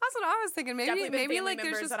there's... That's what I was thinking. Maybe like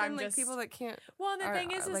there's just been like people that can't... Well, and the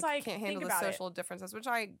thing is like can't handle the social differences, which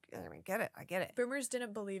I mean, get it. Boomers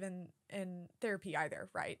didn't believe in therapy either,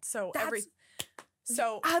 right? So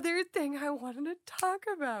the other thing I wanted to talk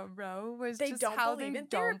about, bro, was just how they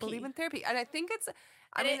don't believe in therapy. And I think it's...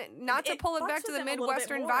 I mean, not to pull it back to the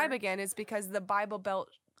Midwestern vibe again, is because the Bible Belt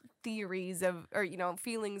theories of, or, you know,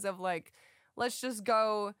 feelings of like... Let's just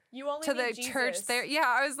go to the church there. Yeah,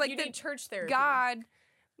 I was like, you need church therapy. God,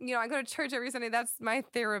 you know, I go to church every Sunday. That's my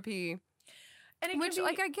therapy. And I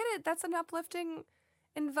get it. That's an uplifting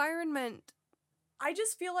environment. I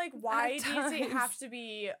just feel like, why does it have to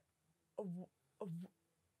be...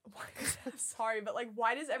 Sorry, but like,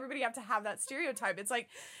 why does everybody have to have that stereotype? It's like,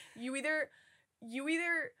 you either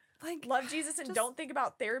like love Jesus and don't think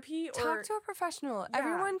about therapy, or talk to a professional. Yeah.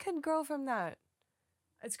 Everyone can grow from that.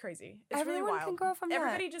 It's crazy. It's Everyone really wild. Can grow from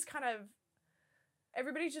Everybody that. just kind of...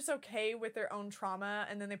 Everybody's just okay with their own trauma,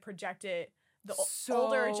 and then they project it. The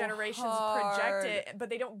older generations project it,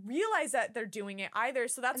 but they don't realize that they're doing it either.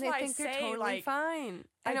 So that's why I say, they're totally like... fine.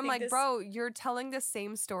 And I'm like, bro, you're telling the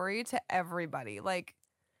same story to everybody. Like...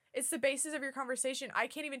 It's the basis of your conversation. I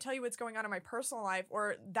can't even tell you what's going on in my personal life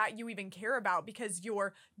or that you even care about because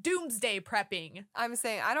you're doomsday prepping. I'm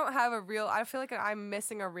saying I feel like I'm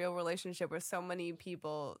missing a real relationship with so many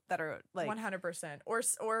people that are like 100%. Or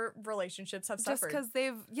relationships have suffered. Just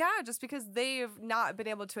because they've not been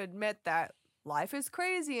able to admit that life is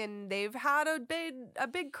crazy and they've had a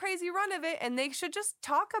big crazy run of it, and they should just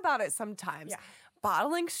talk about it sometimes. Yeah.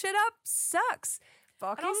 Bottling shit up sucks.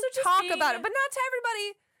 Fucking also talk about it, but not to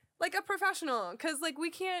everybody. Like a professional, because like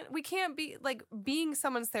we can't be like being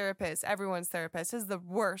someone's therapist. Everyone's therapist is the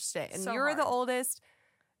worst shit, and you're the oldest.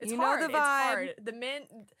 It's you hard. know the vibe. It's hard. The men.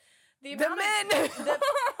 The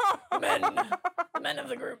men of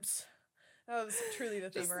the groups. That was truly the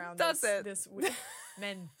theme around this week.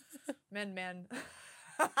 Men.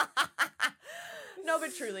 No,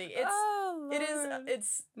 but truly,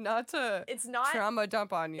 it's not trauma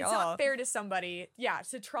dump on y'all. It's not fair to somebody,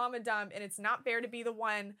 to trauma dump, and it's not fair to be the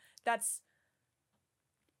one that's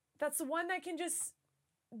the one that can just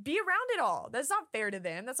be around it all. That's not fair to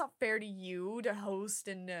them. That's not fair to you to host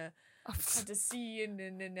and to see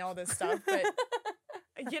and all this stuff. But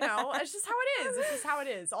it's just how it is. It's just how it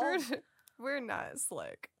is. We're not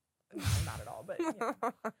slick. No, not at all. But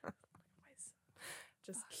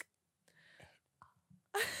just.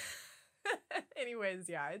 Anyways,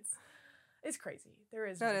 it's crazy. There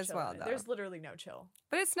is no chill. Wild, there's literally no chill.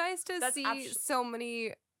 But it's nice to see so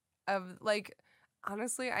many of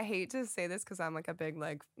honestly, I hate to say this because I'm a big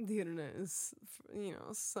the internet is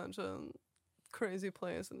such a crazy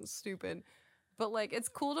place and stupid. But it's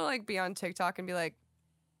cool to be on TikTok and be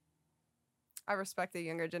I respect the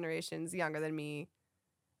younger generations younger than me.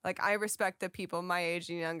 I respect the people my age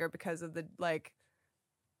and younger because of the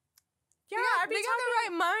they got the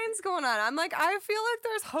right minds going on. I'm I feel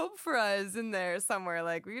there's hope for us in there somewhere.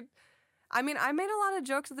 I made a lot of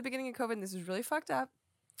jokes at the beginning of COVID, and this is really fucked up.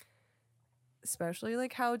 Especially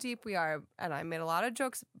how deep we are. And I made a lot of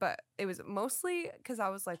jokes, but it was mostly because I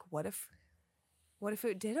was what if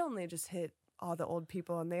it did only just hit all the old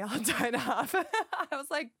people and they all died off? I was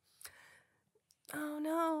oh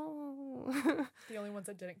no. The only ones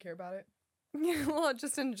that didn't care about it. Yeah, well,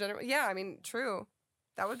 just in general. Yeah, I mean, true.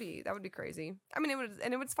 That would be crazy. I mean,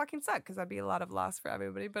 it would fucking suck because that'd be a lot of loss for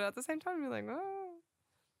everybody. But at the same time, I'd be oh.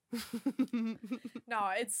 No,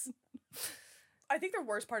 I think the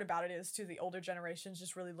worst part about it is the older generations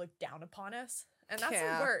just really look down upon us, and that's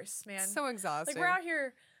the worst, man. So exhausting. We're out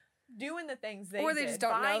here doing the things they just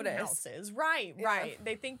don't notice. Houses. Right.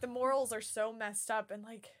 They think the morals are so messed up, and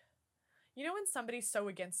when somebody's so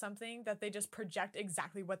against something that they just project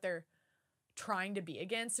exactly what they're trying to be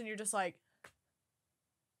against, and you're just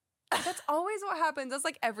that's always what happens. That's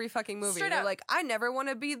every fucking movie. Straight They're up. I never want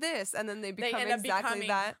to be this, and then they become exactly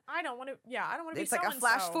that. I don't want to be It's a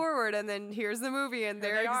flash forward, and then here's the movie, and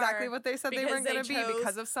they're exactly what they said they weren't going to be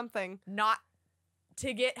because of something. Not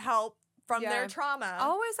to get help from their trauma.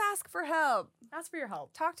 Always ask for help. Ask for your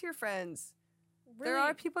help. Talk to your friends. Really? There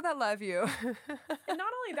are people that love you. And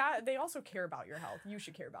not only that, they also care about your health. You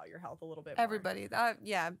should care about your health a little bit more. Everybody.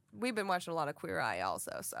 We've been watching a lot of Queer Eye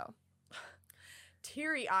also, so.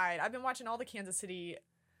 Teary-eyed. I've been watching all the Kansas City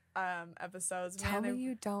episodes. Tell me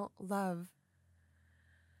you don't love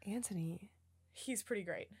Anthony. He's pretty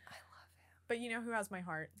great. I love him. But you know who has my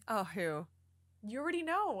heart? Oh, who? You already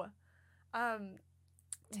know.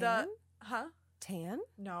 Tan? Tan?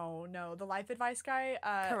 No. The life advice guy.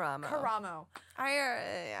 Karamo.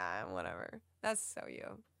 Whatever. That's so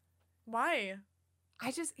you. Why?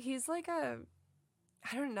 He's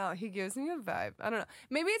I don't know. He gives me a vibe. I don't know.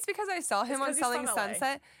 Maybe it's because I saw him on Selling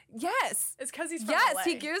Sunset. Yes. It's because he's from LA. Yes,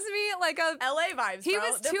 he gives me a LA vibes, He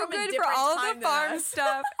was too good for all the farm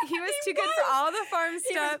stuff. He was too good for all the farm stuff.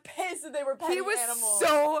 He was pissed that they were petting animals. He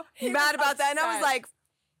was so mad about that. And I was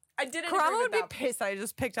I didn't Karamo would be pissed that I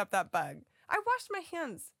just picked up that bug. I washed my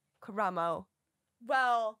hands. Karamo.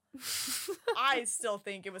 Well, I still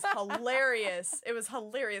think it was hilarious. It was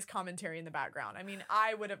hilarious commentary in the background. I mean,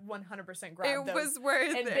 I would have 100% grabbed those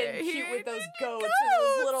and been cute with those goats and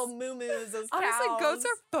those little moo-moos, those cows. Honestly, goats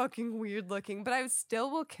are fucking weird looking, but I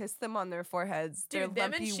still will kiss them on their foreheads. Dude, their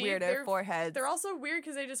lumpy, weirdo foreheads. They're also weird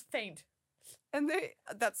because they just faint. And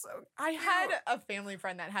that's so cute. I had a family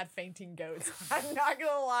friend that had fainting goats. I'm not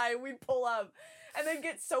gonna lie. We'd pull up and they'd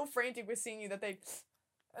get so frantic with seeing you that they'd...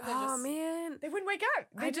 man. They wouldn't wake up.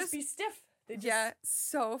 They'd just be stiff. They'd just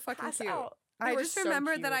so fucking cute. Out. I just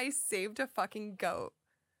remember that I saved a fucking goat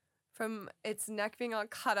from its neck being all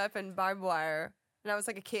cut up in barbed wire. And I was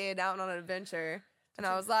a kid out on an adventure. And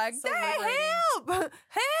I was like, so help!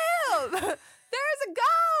 Help! There's a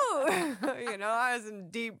goat! I was in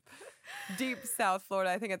deep South Florida,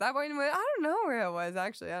 I think, at that point. I don't know where I was,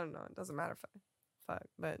 actually. I don't know. It doesn't matter. Fuck.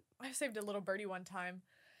 But I saved a little birdie one time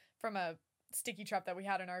from a sticky trap that we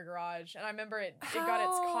had in our garage, and I remember it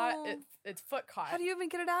got its foot caught. How do you even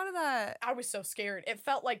get it out of that? I was so scared. It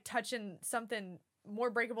felt like touching something more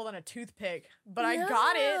breakable than a toothpick, but I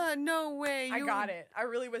got it. No way. I got it. I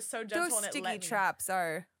really was so gentle. Those and it sticky let me. traps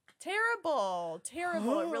are terrible.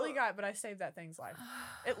 It really got, but I saved that thing's life.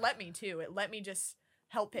 It let me too. It let me just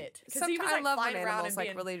help it because he was I love flying when around animals and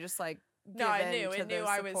being, really just no, I knew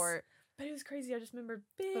I was. Support. But it was crazy. I just remember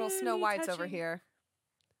little Snow White's over here.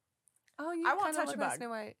 Oh, you I won't touch a bug. Snow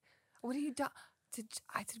White. What do you do? Did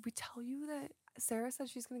we tell you that Sarah said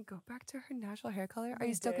she's gonna go back to her natural hair color? Are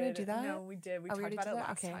you still gonna do that? No, we did. We talked about it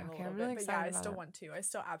last time a little bit. But yeah, I still want to. I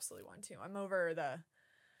still absolutely want to. I'm over the.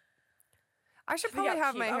 I should probably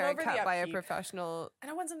have my hair cut by a professional.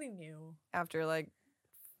 And I want something new. After like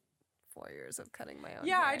 4 years of cutting my own.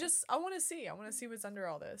 Yeah, hair. I want to see. I want to see what's under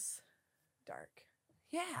all this dark.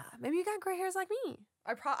 Yeah, maybe you got gray hairs like me.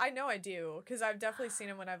 I know I do, because I've definitely seen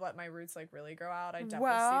them when I've let my roots like really grow out. I definitely see them in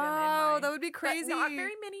Wow, that would be crazy. Not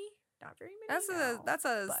very many. Not very many. That's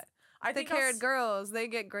a. I think haired girls, they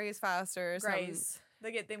get grays faster. Grays.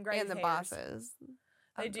 They get them gray hairs. And the bosses.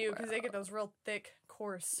 They do, because they get those real thick,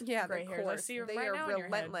 coarse gray hairs. I see them right now in your head. They are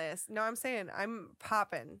relentless. No, I'm saying I'm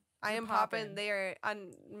popping. I am popping. They are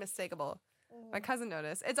unmistakable. My cousin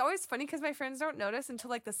noticed. It's always funny because my friends don't notice until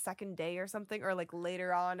like the second day or something, or like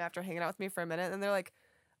later on after hanging out with me for a minute, and they're like,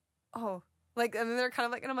 "Oh," like, and then they're kind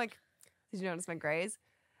of like, and I'm like, "Did you notice my grays?"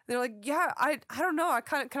 And they're like, "Yeah, I don't know. I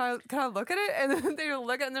kind of can I look at it?" And then they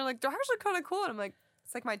look at it and they're like, "They're actually kind of cool." And I'm like,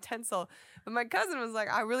 "It's like my tinsel." But my cousin was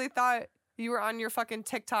like, "I really thought you were on your fucking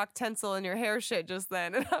TikTok tinsel and your hair shit just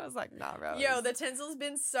then," and I was like, "Nah, bro." Yo, the tinsel's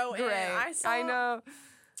been so great. I know.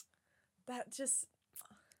 That just.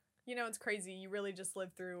 You know, it's crazy. You really just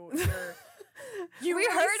live through your... We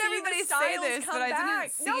heard everybody say this, but I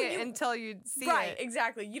didn't see it until you see it. Right,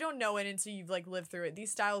 exactly. You don't know it until you've, like, lived through it.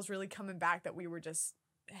 These styles really coming back that we were just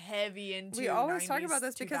heavy into. We always talk about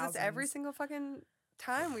this 2000s. Because it's every single fucking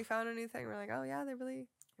time we found anything. We're like, oh, yeah, they really...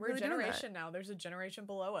 We're really a generation now. There's a generation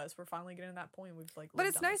below us. We're finally getting to that point. We've, like, but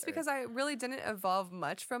it's nice because I really didn't evolve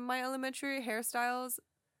much from my elementary hairstyles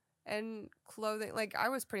and clothing. Like, I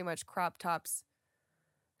was pretty much crop tops.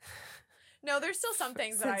 No, there's still some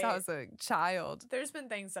things since I was a child. There's been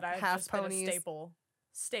things that I've just been a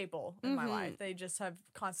staple in my life. They just have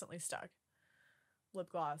constantly stuck. Lip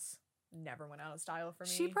gloss never went out of style for me.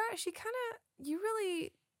 She kind of you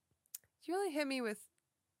really hit me with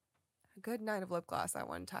a good night of lip gloss that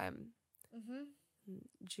one time.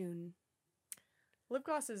 June. Lip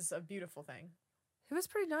gloss is a beautiful thing. It was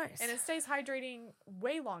pretty nice. And it stays hydrating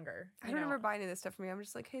way longer. I don't ever buy any of this stuff for me. I'm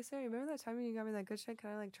just like, hey, Sarah, remember that time when you got me that good shit?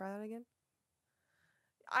 Can I, like, try that again?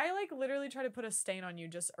 I, like, literally tried to put a stain on you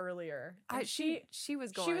just earlier. She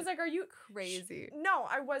was going. She was like, are you crazy? No,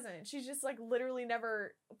 I wasn't. She's just, like, literally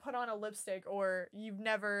never put on a lipstick, or you've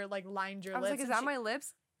never, like, lined your lips. I was like, is that my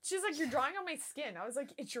lips? She's like, you're drawing on my skin. I was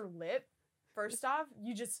like, it's your lip. First off,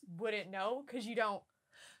 you just wouldn't know because you don't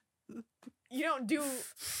do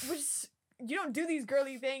these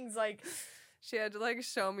girly things, like. She had to, like,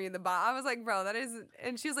 show me the bottom. I was like, bro, that is...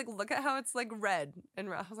 And she was like, look at how it's, like, red. And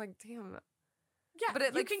I was like, damn. Yeah, but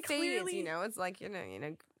it, like, fades, clearly... you know? It's like, you know. Yeah,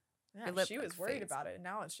 your lip, she was worried about it. And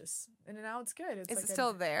now it's just... And now it's good. It's is like it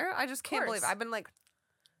still there? I just can't believe... I've been, like...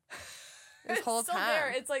 This whole time. It's still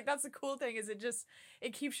there. It's like, that's the cool thing, is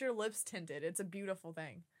it keeps your lips tinted. It's a beautiful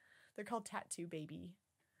thing. They're called Tattoo Baby.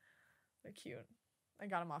 They're cute. I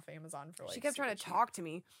got them off Amazon for, like... She kept trying to talk to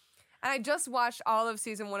me. And I just watched all of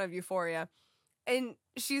season 1 of Euphoria. And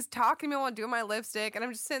she's talking to me while doing my lipstick. And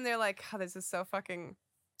I'm just sitting there like, oh, this is so fucking,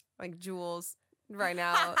 like, Jules right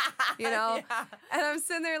now. You know? Yeah. And I'm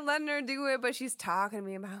sitting there letting her do it. But she's talking to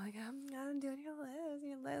me about, like, I'm doing your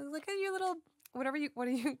lips. Look at your little, what do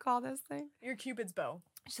you call this thing? Your Cupid's bow.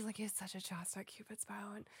 She's like, you're such a chastity Cupid's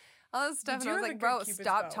bow. And all this stuff. And I was like, bro,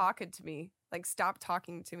 stop talking to me. Like, stop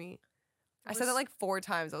talking to me. I said that like 4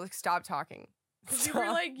 times. I was like, stop talking. Because you were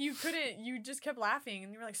like, you just kept laughing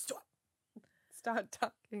and you were like, stop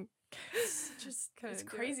talking. It's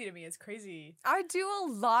crazy to me. It's crazy. I do a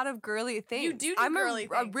lot of girly things. You do girly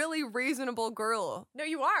things. I'm a really reasonable girl. No,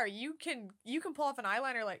 you are. You can pull off an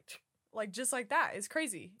eyeliner like just like that. It's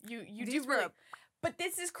crazy. You do really. But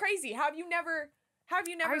this is crazy. Have you never?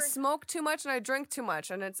 I smoke too much and I drink too much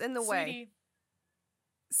and it's in the way.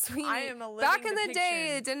 Sweetie, I am a living back in the depiction.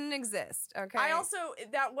 day, it didn't exist. Okay.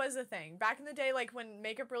 That was a thing back in the day, like when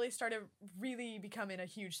makeup really started really becoming a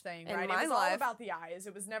huge thing. In right, my it was life. all about the eyes.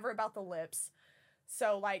 It was never about the lips.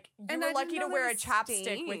 So like you were lucky to wear a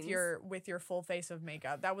chapstick with your full face of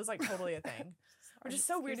makeup. That was like totally a thing. Which is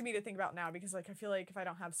so weird to me to think about now because like I feel like if I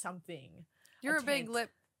don't have something, you're a big lip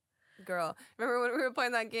girl. Remember when we were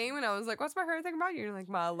playing that game and I was like, "What's my favorite thing about you?" You're like,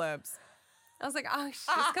 "My lips." I was like, oh, just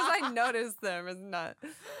because I noticed them is not.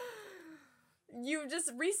 You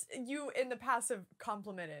you in the past have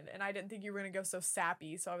complimented, and I didn't think you were going to go so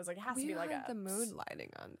sappy, so I was like, it has to be like the mood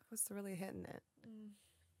lighting on. What's really hitting it?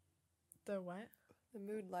 The what? The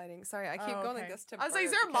mood lighting. Sorry, I keep going like this to I was like,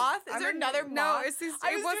 is there a moth? Is there another moth? No, I was doing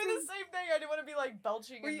the same thing. I didn't want to be like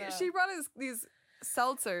belching. She brought us these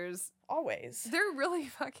seltzers. Always. They're really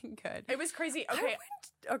fucking good. It was crazy. Okay.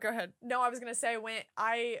 Go ahead. No, I was going to say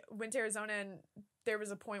I went to Arizona and there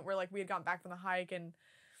was a point where like we had gotten back from the hike and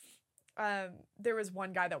there was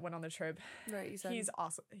one guy that went on the trip. Right, you said. He's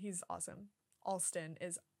awesome. Alston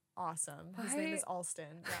is awesome. His name is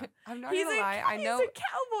Alston. Yeah. I'm not gonna lie. I know he's a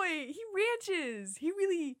cowboy. He ranches. He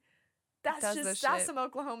really. That's some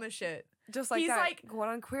Oklahoma shit. Just like he's that. Like going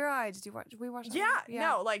on Queer Eye. Did we watch that? Yeah.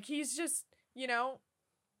 No, like he's just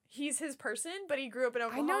he's his person, but he grew up in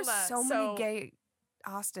Oklahoma. I know so many gay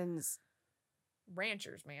Austins.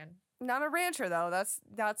 Ranchers, man. Not a rancher though. That's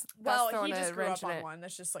well, he just grew up on one.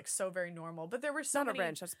 That's just like so very normal. But there were so many. Not a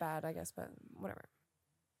ranch. That's bad, I guess. But whatever.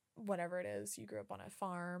 Whatever it is, you grew up on a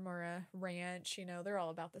farm or a ranch. They're all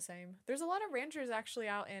about the same. There's a lot of ranchers actually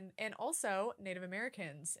out and also Native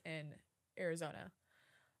Americans in Arizona,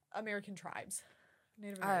 American tribes.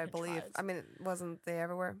 Native American I believe. Tribes. I mean, wasn't they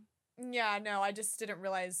everywhere? Yeah, no, I just didn't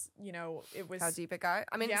realize. It was how deep it got.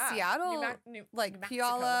 I mean, yeah, Seattle, New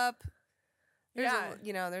Puyallup. There's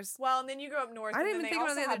there's. Well, and then you go up north. I didn't even think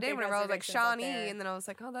about it the other day whenever I was like Shawnee, and then I was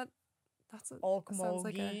like, oh, that's Okmulgee.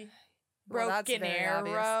 Like Broken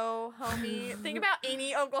Arrow, homie. Think about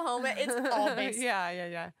any Oklahoma, it's all based.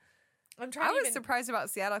 Yeah. I was surprised about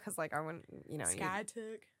Seattle because I went,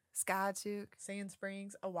 Skiatook, Sand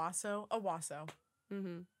Springs, Owasso.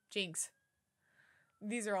 Mm-hmm. Jinx.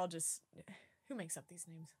 These are all just who makes up these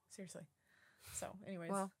names? Seriously. So,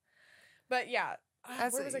 anyways. Well, but yeah,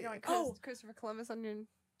 where was I going? Christopher Columbus on your.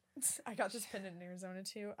 I got this pendant in Arizona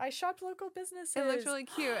too. I shopped local businesses. It looked really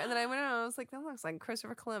cute, and then I went out and I was like, "That looks like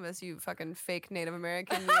Christopher Columbus, you fucking fake Native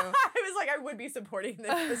American." You. I was like, I would be supporting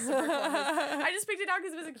this Christopher Columbus. I just picked it out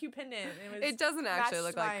because it was a cute pendant. And it doesn't actually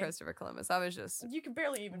look like Christopher Columbus. I was just you could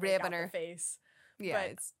barely even make out the face. Yeah,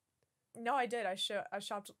 no, I did. I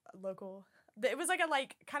shopped local. It was kind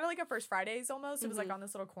of like a First Fridays almost. It was on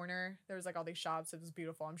this little corner. There was all these shops. It was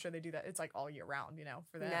beautiful. I'm sure they do that. It's all year round,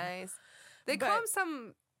 for them. Nice. They call them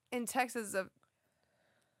some. In Texas,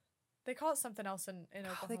 they call it something else in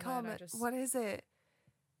Oklahoma. They call them what is it?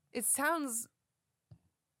 It sounds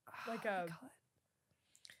like a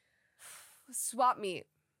swap meet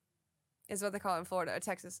is what they call it in Florida or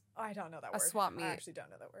Texas. I don't know that word. A swap meet. I actually don't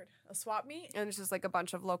know that word. A swap meet? And it's just a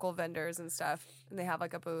bunch of local vendors and stuff. And they have a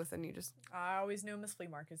booth and you just... I always knew them as flea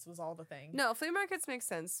markets was all the thing. No, flea markets make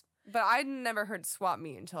sense. But I'd never heard swap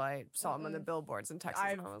meet until I saw them on the billboards in Texas.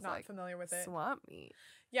 I'm and I was not familiar with it. Swap meet.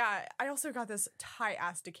 Yeah, I also got this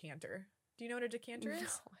tight-ass decanter. Do you know what a decanter is?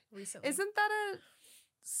 No. Recently. Isn't that a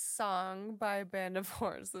song by Band of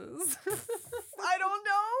Horses? I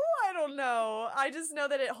don't know. I just know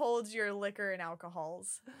that it holds your liquor and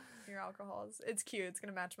alcohols. It's cute. It's going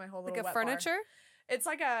to match my whole little wet furniture? Bar. It's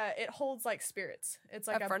it holds spirits. It's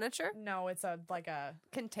like a furniture? No, it's a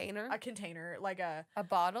container. A container, a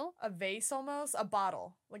bottle? A vase almost, a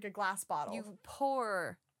bottle, like a glass bottle. You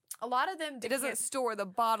pour. A lot of them. It doesn't store the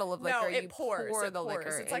bottle of liquor. No, it pours. Pour the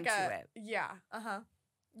liquor it's into it. Yeah.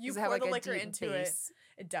 You does pour it the liquor into base?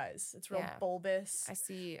 It does. It's real bulbous. I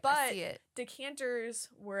see. But I see it. Decanters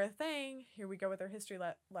were a thing. Here we go with our history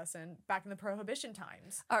lesson. Back in the Prohibition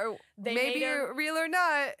times. Maybe you're real or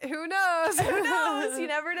not. Who knows? Who knows? You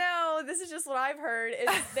never know. This is just what I've heard.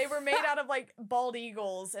 They were made out of bald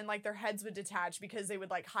eagles and their heads would detach because they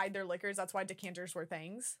would hide their liquors. That's why decanters were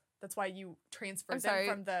things. That's why you transferred them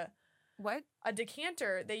from the... What? A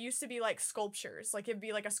decanter, they used to be sculptures. It'd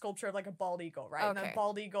be a sculpture of a bald eagle, right? Okay. And the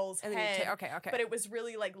bald eagle's and head. Okay. But it was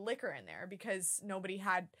really liquor in there because nobody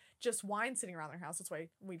had just wine sitting around their house. That's why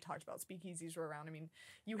we talked about speakeasies were around. I mean,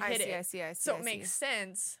 you hit it. I see. So it makes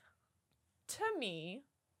sense to me.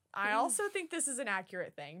 I also think this is an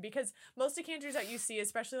accurate thing because most decanters that you see,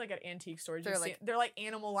 especially at antique stores, they're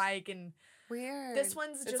animal-like and weird. This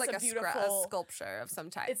one's just a beautiful sculpture of some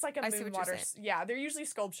type. It's like a moon water. Yeah, they're usually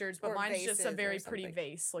sculptures, but mine's just a very pretty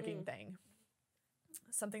vase-looking thing.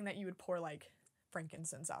 Something that you would pour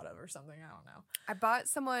frankincense out of or something. I don't know. I bought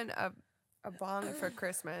someone a bong for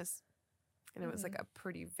Christmas. And it was a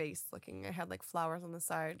pretty vase looking. It had flowers on the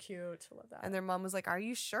side. Cute. I love that. And their mom was like, "Are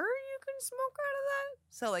you sure you can smoke out of that?"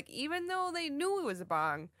 So even though they knew it was a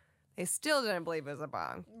bong, they still didn't believe it was a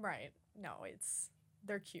bong. Right. No,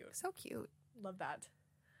 they're cute. So cute. Love that.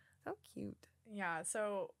 So cute. Yeah,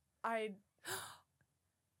 so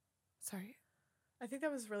Sorry. I think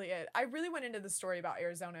that was really it. I really went into the story about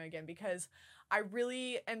Arizona again because I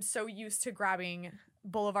really am so used to grabbing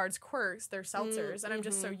Boulevard's Quirks, their seltzers, and I'm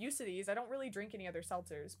just so used to these. I don't really drink any other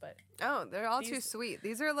seltzers, but... Oh, they're all too sweet.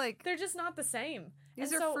 These are they're just not the same.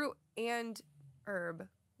 These are fruit and herb.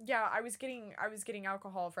 Yeah, I was getting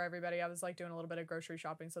alcohol for everybody. I was like doing a little bit of grocery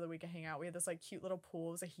shopping so that we could hang out. We had this like cute little pool.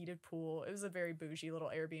 It was a heated pool. It was a very bougie little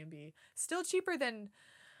Airbnb. Still cheaper than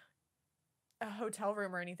a hotel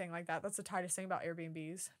room or anything like that. That's the tightest thing about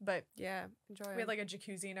Airbnbs. But yeah, enjoy. We had like a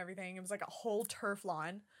jacuzzi and everything. It was like a whole turf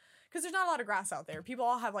lawn. Because there's not a lot of grass out there. People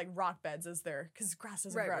all have like rock beds as their, because grass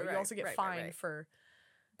doesn't grow. You also get fined for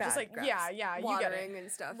bad just like grass. yeah, you watering get it. And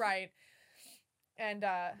stuff. Right. And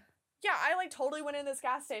yeah, I like totally went in this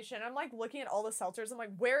gas station. I'm like looking at all the seltzers. I'm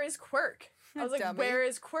like, where is Quirk? I was like, Dummy. where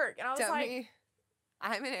is Quirk? And I was like,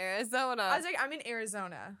 I'm in Arizona. I was like, I'm in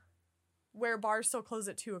Arizona, where bars still close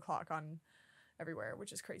at 2:00 on everywhere,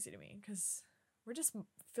 which is crazy to me because we're just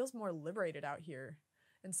feels more liberated out here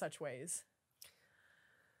in such ways.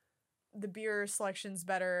 The beer selection's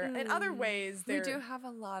better. In other ways, we do have a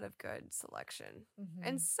lot of good selection. Mm-hmm.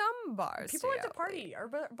 And some bars. People like to party. Our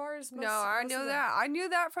bars. I knew that. I knew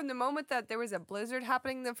that from the moment that there was a blizzard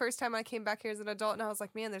happening the first time I came back here as an adult, and I was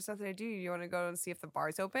like, man, there's nothing to do. You want to go and see if the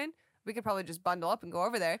bar's open? We could probably just bundle up and go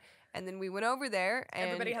over there. And then we went over there, and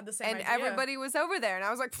everybody had the same idea. Everybody was over there, and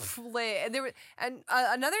I was like, lit. And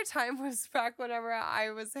another time was back whenever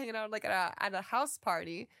I was hanging out like at a house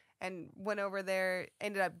party. And went over there,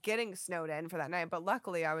 ended up getting snowed in for that night. But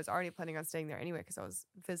luckily, I was already planning on staying there anyway because I was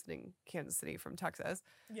visiting Kansas City from Texas.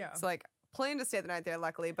 Yeah. So, like, planned to stay the night there,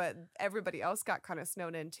 luckily. But everybody else got kind of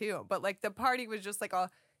snowed in, too. But, like, the party was just like,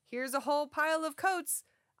 here's a whole pile of coats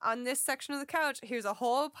on this section of the couch. Here's a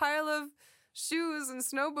whole pile of shoes and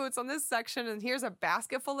snow boots on this section. And here's a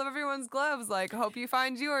basket full of everyone's gloves. Like, hope you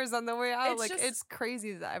find yours on the way out. It's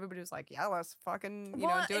crazy that everybody was like, yeah, let's fucking, do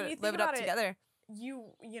it, live it up together.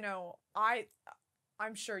 You know,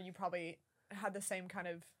 I'm sure you probably had the same kind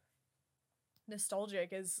of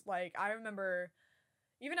nostalgic as like, I remember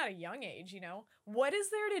even at a young age, what is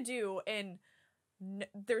there to do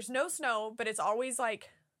there's no snow, but it's always like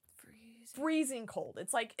freezing cold.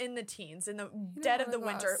 It's like in the teens, in the dead of the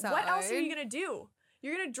winter. Outside. What else are you going to do?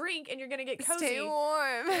 You're going to drink and you're going to get cozy. Stay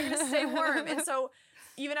warm. You're going to stay warm. And so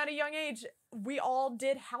even at a young age, we all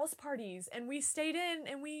did house parties and we stayed in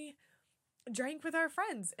and we drank with our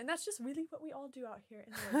friends, and that's just really what we all do out here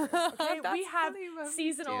in the winter. Okay, we have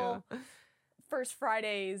seasonal first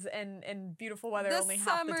Fridays and beautiful weather only half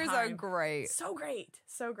the time. The summers are great, so great,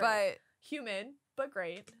 but humid, but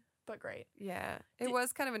great. Yeah, it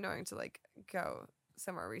was kind of annoying to like go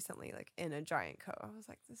somewhere recently, like in a giant coat. I was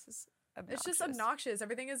like, this is obnoxious. It's just obnoxious.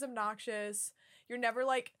 Everything is obnoxious. You're never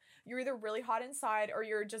like, you're either really hot inside or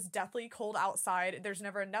you're just deathly cold outside. There's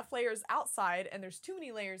never enough layers outside and there's too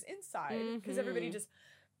many layers inside because everybody just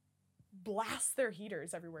blasts their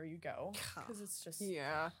heaters everywhere you go. Because it's just...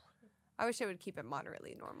 Yeah. I wish I would keep it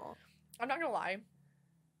moderately normal. I'm not going to lie.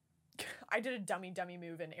 I did a dummy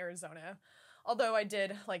move in Arizona. Although I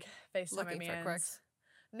did like FaceTime my mans.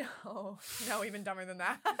 No, even dumber than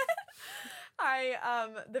that.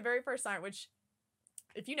 The very first night, which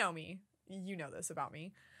if you know me, you know this about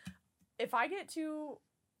me. If I get too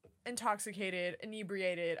intoxicated,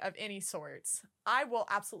 inebriated of any sorts, I will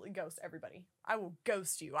absolutely ghost everybody. I will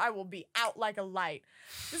ghost you. I will be out like a light.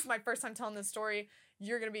 This is my first time telling this story.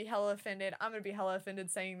 You're going to be hella offended. I'm going to be hella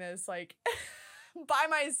offended saying this, like, by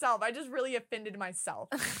myself. I just really offended myself.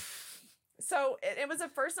 So it was the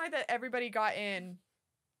first night that everybody got in,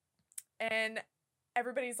 and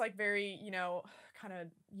everybody's like very, kind of,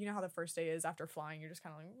 how the first day is after flying. You're just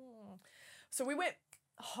kind of like, So we went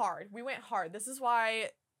hard. This is why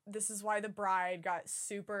the bride got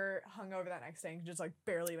super hungover that next day and just like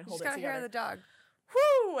barely even hold it together. Just got hair of the dog.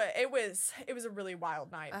 Whew! It was a really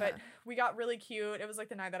wild night, but we got really cute. It was like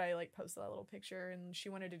the night that I like posted that little picture, and she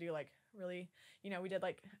wanted to do like really, we did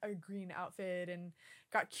like a green outfit and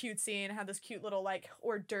got cutesy and had this cute little like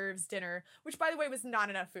hors d'oeuvres dinner, which by the way was not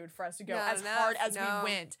enough food for us to go hard as we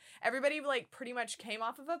went. Everybody like pretty much came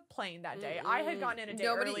off of a plane that day. I had gotten in a day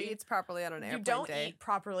early. Nobody eats properly on an airplane day. You don't eat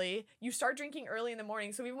properly. You start drinking early in the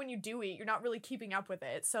morning, so even when you do eat, you're not really keeping up with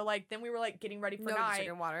it. So like then we were like getting ready for night.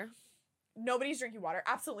 Drinking water. Nobody's drinking water.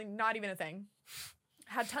 Absolutely not even a thing.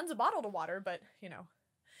 Had tons of bottled water, but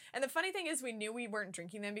And the funny thing is we knew we weren't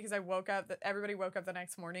drinking them because everybody woke up the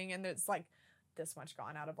next morning and it's like this much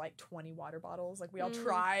gone out of like 20 water bottles. Like we all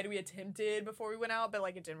tried, we attempted before we went out, but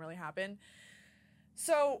like it didn't really happen.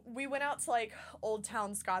 So we went out to like Old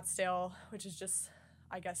Town Scottsdale, which is just,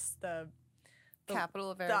 I guess the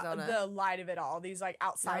capital of Arizona. The light of it all. These like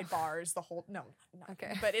outside bars, the whole,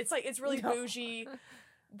 okay. But it's like, it's really bougie.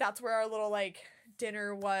 That's where our little like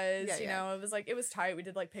dinner was, it was like, it was tight. We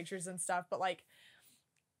did like pictures and stuff, but like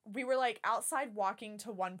we were like outside walking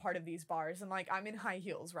to one part of these bars, and like I'm in high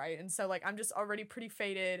heels, right? And so like I'm just already pretty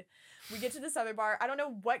faded. We get to this other bar. I don't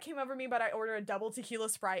know what came over me, but I order a double tequila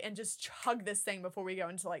Sprite and just chug this thing before we go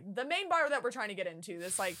into like the main bar that we're trying to get into.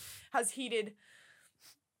 This like has heated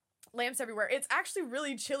lamps everywhere. It's actually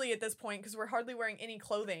really chilly at this point because we're hardly wearing any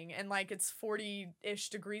clothing, and like it's 40-ish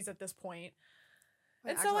degrees at this point.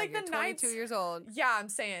 And so like the nights, 22 years old. Yeah, I'm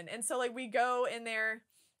saying. And so like we go in there,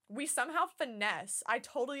 we somehow finesse. I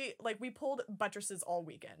totally like we pulled buttresses all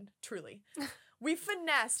weekend, truly. We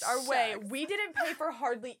finessed our way. We didn't pay for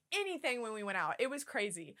hardly anything when we went out. It was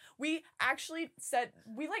crazy. We actually said,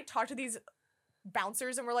 we like talked to these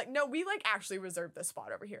bouncers and we're like, no, we like actually reserved this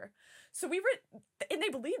spot over here. So and they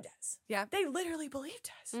believed us. Yeah. They literally believed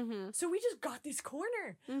us. Mm-hmm. So we just got this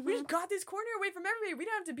corner. Mm-hmm. We just got this corner away from everybody. We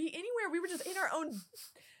didn't have to be anywhere. We were just in our own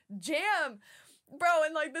jam. Bro,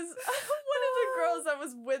 and like this, one of the girls that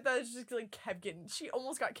was with us just like kept she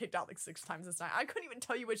almost got kicked out like 6 times this night. I couldn't even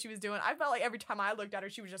tell you what she was doing. I felt like every time I looked at her,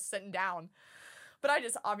 she was just sitting down. But I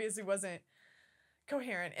just obviously wasn't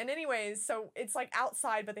coherent. And anyways, so it's like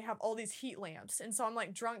outside, but they have all these heat lamps. And so I'm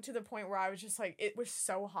like drunk to the point where I was just like, it was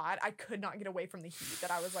so hot. I could not get away from the heat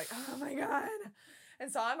that I was like, oh my God.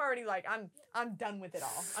 And so I'm already like, I'm done with it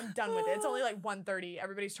all. I'm done with it. It's only like 1:30.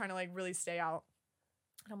 Everybody's trying to like really stay out.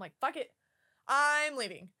 And I'm like, fuck it. I'm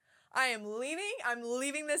leaving. I am leaving. I'm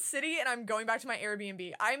leaving this city and I'm going back to my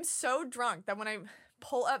Airbnb. I'm so drunk that when I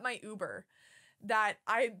pull up my Uber that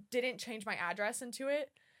I didn't change my address into it.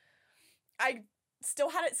 I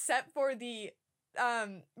still had it set for the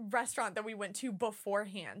restaurant that we went to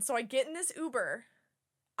beforehand. So I get in this Uber.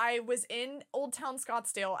 I was in Old Town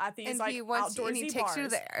Scottsdale at these outdoorsy bars. And he takes you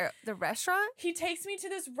to the restaurant? He takes me to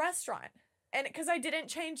this restaurant. And because I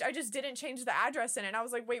just didn't change the address in it. And I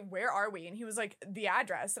was like, wait, where are we? And he was like, the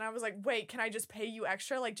address. And I was like, wait, can I just pay you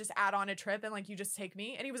extra? Like, just add on a trip and like, you just take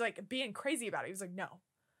me? And he was like, being crazy about it. He was like, no,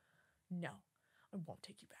 I won't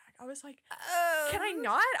take you back. I was like, can I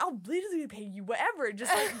not? I'll literally pay you whatever.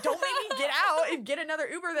 Just like, don't make me get out and get another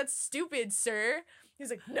Uber. That's stupid, sir. He was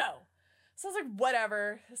like, no. So I was like,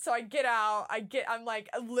 whatever. So I get out. I'm like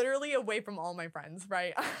literally away from all my friends,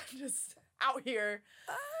 right? I'm just out here.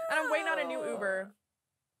 And I'm waiting on a new Uber.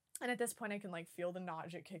 And at this point, I can like feel the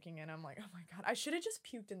nausea kicking in. I'm like, oh my God, I should have just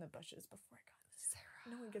puked in the bushes before I got this.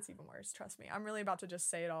 Sarah. No, it gets even worse. Trust me. I'm really about to just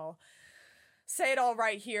say it all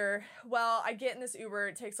right here. Well, I get in this Uber.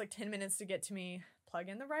 It takes like 10 minutes to get to me. Plug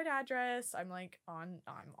in the right address. I'm on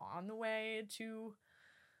the way to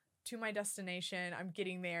my destination. I'm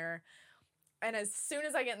getting there. And as soon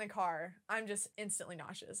as I get in the car, I'm just instantly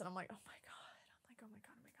nauseous. And I'm like, oh my God. What am I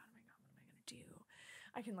going to do?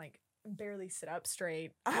 I can like barely sit up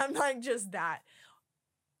straight. I'm like just that.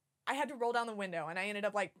 I had to roll down the window and I ended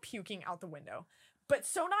up like puking out the window. But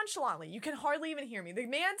so nonchalantly, you can hardly even hear me. The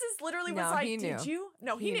man just literally was like, did you?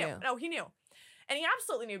 No, he knew. No, he knew. And he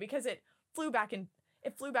absolutely knew because it flew back and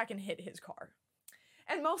hit his car.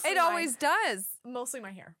 And mostly it always does. Mostly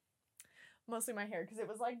my hair. Because it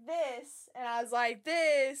was like this and I was like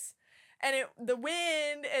this. And the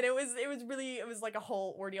wind, and it was like a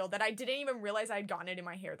whole ordeal that I didn't even realize I had gotten it in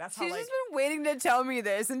my hair. That's how She's just been waiting to tell me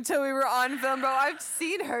this until we were on film, bro. I've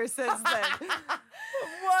seen her since then.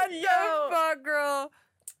 What the fuck, girl?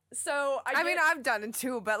 So I mean, I've done it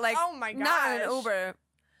too, but like, oh my gosh, not in an Uber.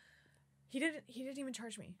 He didn't even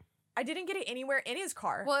charge me. I didn't get it anywhere in his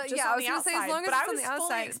car. Well, just yeah, on I was the gonna say as long as it's on the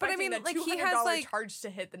outside. But I mean, like he has like charge to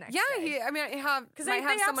hit the next. Yeah, day. I might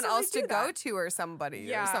have someone else to go to or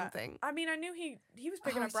somebody or something. I mean, I knew he was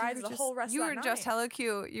picking up rides the whole rest of the night. You were just hella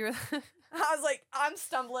cute. You were. I was like, I'm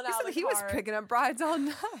stumbling out of the car. He was picking up rides all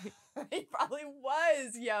night. He probably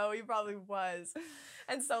was, He probably was.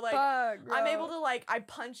 And so like, I'm able to like, I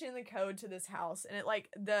punch in the code to this house, and it like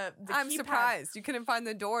the I'm surprised you couldn't find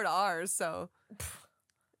the door to ours. So.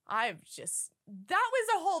 That was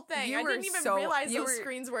a whole thing. I didn't even realize those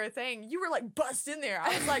screens were a thing. You were like, bust in there. I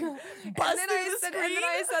was like, bust in the screen. And then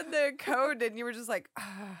I said the code and you were just like,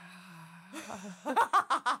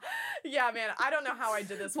 yeah, man. I don't know how I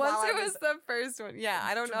did this. Once it was the first one. Yeah,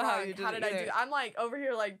 I don't know how you did it. How did I do that? I'm like over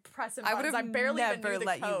here like pressing buttons. I barely even knew the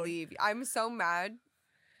code. You leave. I'm so mad.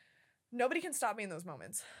 Nobody can stop me in those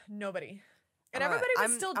moments. Nobody. And everybody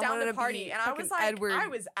was still down to party. And I was like, Edward. I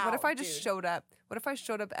was out. What if I just showed up? What if I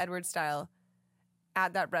showed up Edward style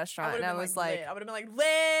at that restaurant? And I was like, I would have been like,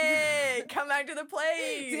 lit, come back to the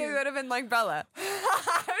place. You would have been like Bella.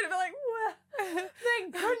 I would have been like, what?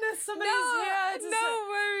 Thank goodness somebody's here. No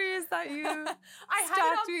worries that you I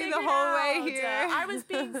stopped me the whole way here. I was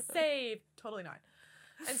being saved. Totally not.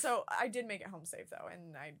 And so I did make it home safe though.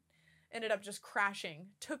 And I ended up just crashing.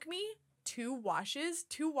 Took me two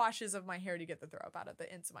washes of my hair to get the throw up out of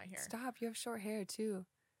the ends of my hair. Stop, you have short hair too.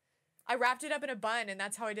 I wrapped it up in a bun, and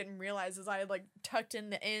that's how I didn't realize, is I had like tucked in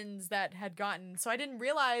the ends that had gotten. So I didn't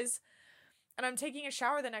realize, and I'm taking a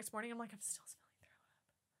shower the next morning. I'm like, I'm still smelling throw up.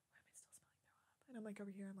 Why am I still smelling throw up? And I'm like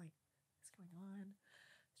over here, I'm like, what's going on?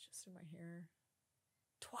 It's just in my hair.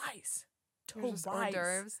 Twice. Just hors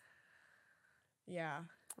d'oeuvres. Yeah.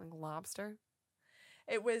 Like lobster.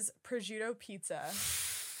 It was prosciutto pizza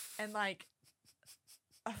and like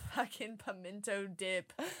a fucking pimento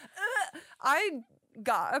dip. I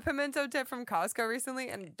got a pimento dip from Costco recently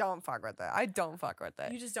and don't fuck with it. I don't fuck with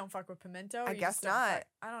it. You just don't fuck with pimento? I guess not.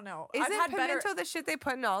 I don't know. Isn't pimento the shit they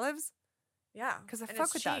put in olives? Yeah. Because I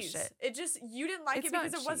fuck with that shit. It just, you didn't like it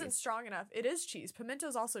because it wasn't strong enough. It is cheese. Pimento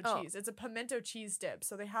is also cheese. It's a pimento cheese dip.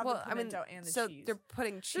 So they have the pimento and the cheese. So they're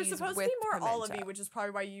putting cheese with There's supposed to be more olivey, which is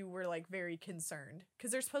probably why you were like very concerned.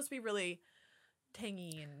 Because they're supposed to be really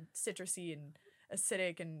tangy and citrusy and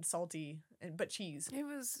acidic and salty, but cheese. It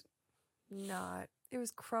was not. It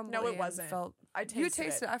was crumbly. No, it wasn't. I tasted it. You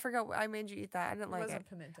tasted it. I forgot. I made you eat that. I didn't like it. It wasn't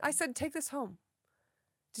pimento. I said, take this home.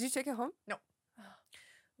 Did you take it home? No.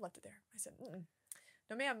 Left it there. I said,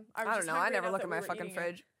 no, ma'am. I don't know. I never look at my fucking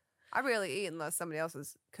fridge. I rarely eat unless somebody else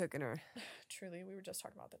is cooking or. Truly, we were just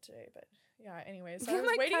talking about that today, but yeah. Anyways, so I was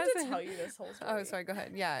waiting to tell you this whole story. Oh, sorry. Go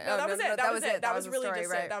ahead. Yeah. No, that was it. That was it. That was really story,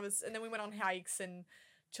 just right? it. That was, and then we went on hikes and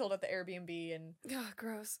chilled at the Airbnb and.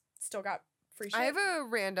 Gross. Still got free shit. I have a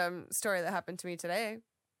random story that happened to me today.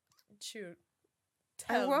 Shoot.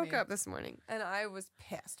 I woke up this morning and I was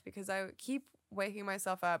pissed because I keep waking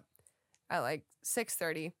myself up at like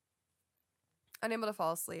 6:30, unable to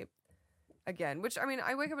fall asleep again, which I mean,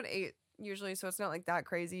 I wake up at 8 usually, so it's not like that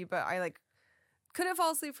crazy, but I like couldn't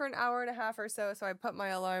fall asleep for an hour and a half or so, so I put my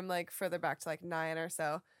alarm like further back to like 9 or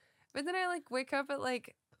so. But then I like wake up at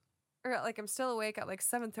like, or like I'm still awake at like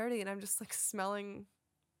 7:30 and I'm just like smelling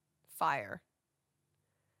fire.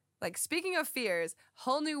 Like, speaking of fears,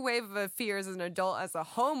 whole new wave of fears as an adult, as a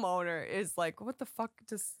homeowner, is like, what the fuck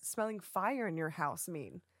does smelling fire in your house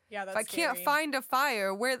mean? Yeah, that's If I can't find a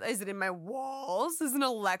fire, where is it? In my walls? Is it an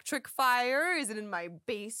electric fire? Is it in my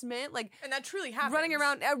basement? Like, and that truly happens. Running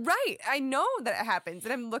around, right? I know that it happens,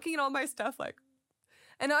 and I'm looking at all my stuff like.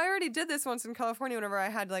 And I already did this once in California whenever I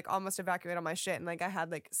had like almost evacuate all my shit, and like I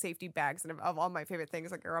had like safety bags and of all my favorite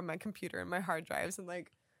things like are on my computer and my hard drives and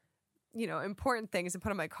like. You know, important things to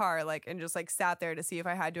put in my car, like, and just like sat there to see if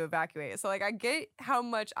I had to evacuate. So like, I get how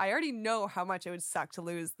much, I already know how much it would suck to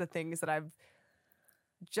lose the things that I've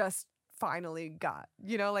just finally got,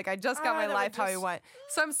 you know, like I just got my life how I want.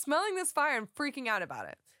 So I'm smelling this fire and freaking out about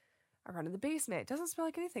it. I run to the basement. It doesn't smell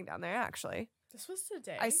like anything down there, actually. This was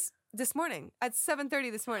today? This morning at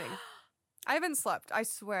 7:30 this morning. I haven't slept. I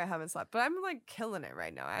swear I haven't slept, but I'm like killing it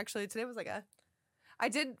right now. Actually, today was like I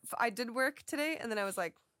did work today and then I was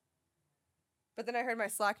like, but then I heard my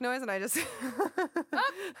Slack noise and I just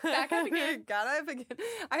back up again. Got up again.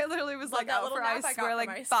 I literally was like out for, I swear,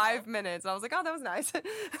 like 5 minutes. And I was like, oh, that was nice.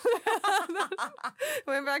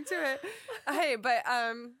 Went back to it. Hey, but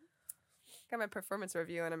got my performance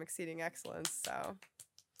review and I'm exceeding excellence. So,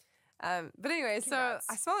 but anyway, Congrats.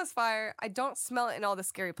 So I smell this fire. I don't smell it in all the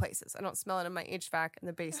scary places. I don't smell it in my HVAC in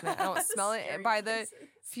the basement. I don't smell it by the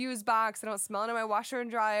fuse box. I don't smell it in my washer and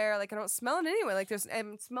dryer. Like I don't smell it anywhere. Like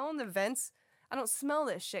I'm smelling the vents. I don't smell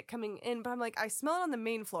this shit coming in, but I'm like, I smell it on the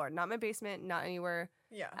main floor, not my basement, not anywhere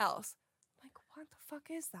else. I'm like, what the fuck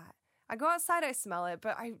is that? I go outside, I smell it,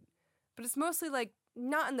 but it's mostly like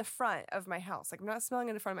not in the front of my house. Like I'm not smelling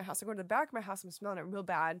in the front of my house. I go to the back of my house, I'm smelling it real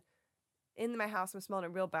bad. In my house, I'm smelling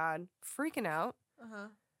it real bad. Freaking out.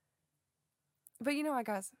 But you know, I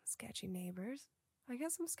got some sketchy neighbors.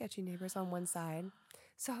 On one side.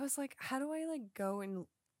 So I was like, how do I like go and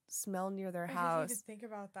smell near their house? I didn't even think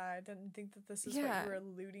about that. I didn't think that this is what you were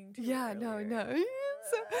alluding to. Yeah, earlier. No.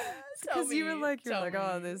 Because you were like,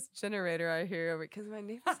 oh, this generator I hear over. Because my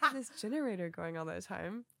neighbors have this generator going all the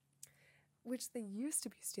time, which they used to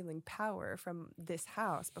be stealing power from this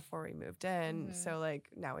house before we moved in. So like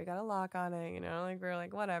now we got a lock on it. You know, like we're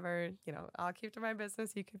like whatever. You know, I'll keep to my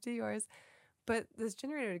business. You keep to yours. But this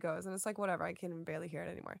generator goes, and it's like whatever. I can't even barely hear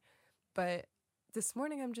it anymore. But this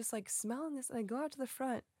morning I'm just like smelling this, and I go out to the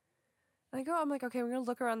front. And I'm like, okay, we're going to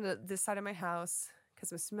look around this side of my house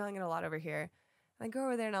because I'm smelling it a lot over here. And I go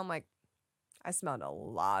over there and I'm like, I smelled a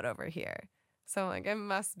lot over here. So I'm like, it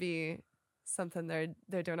must be something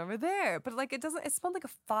they're doing over there. But like, it smelled like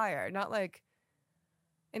a fire, not like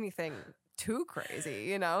anything too crazy,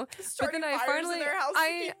 you know? But then I finally,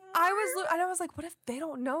 I was like, what if they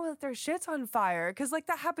don't know that their shit's on fire? Because like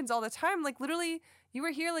that happens all the time. Like literally, you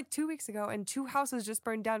were here like 2 weeks ago and 2 houses just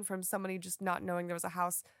burned down from somebody just not knowing there was a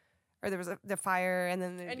house or there was the fire, and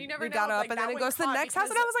then and you never we know, got up, like, and then it goes to the next house,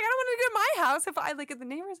 and I was like, I don't want to go to my house if the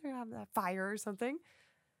neighbors are having that fire or something.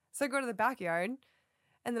 So I go to the backyard,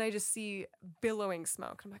 and then I just see billowing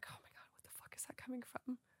smoke. I'm like, oh my God, what the fuck is that coming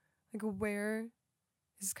from? Like, where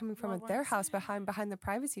is this coming from at their house behind the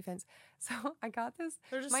privacy fence? So I got this.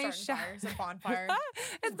 They're just starting fires, a bonfire.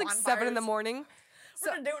 It's like 7 in the morning.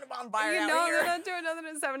 We're not doing a bonfire. You know, they're not doing nothing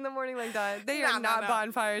at 7 in the morning like that. They are not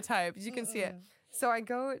bonfire types. You can see it. So I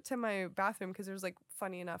go to my bathroom because there's like,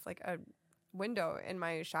 funny enough, like a window in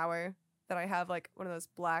my shower that I have like one of those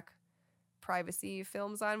black privacy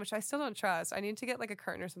films on, which I still don't trust. I need to get like a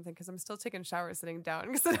curtain or something because I'm still taking showers sitting down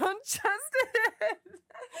because I don't trust it.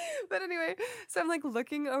 But anyway, so I'm like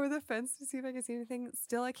looking over the fence to see if I can see anything.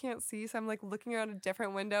 Still, I can't see. So I'm like looking around a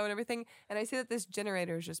different window and everything. And I see that this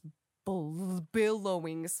generator is just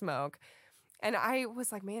billowing smoke. And I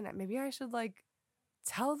was like, man, maybe I should like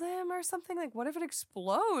tell them or something. Like, what if it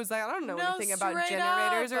explodes? Like, I don't know anything about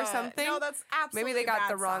generators or something. No, that's absolutely maybe they got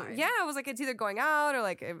the wrong. sign. Yeah, I was like, it's either going out or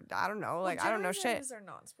like, I don't know. Like, I don't know shit. Generators are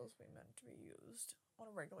not supposed to be meant to be used on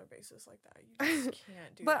a regular basis like that. You just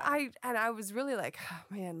can't do that. But I was really like, oh,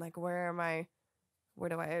 man, like, where am I? What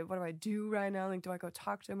do I do right now? Like, do I go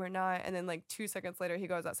talk to him or not? And then like 2 seconds later, he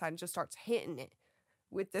goes outside and just starts hitting it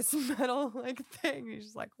with this metal like thing. He's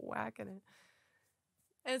just like whacking it.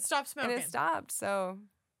 And it stopped smoking. And it stopped, so.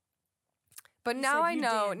 But He's now like, I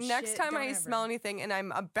know, next shit, time don't I ever. smell anything and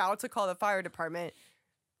I'm about to call the fire department,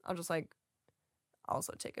 I'll just like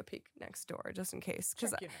also take a peek next door just in case.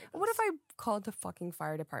 Because what if I called the fucking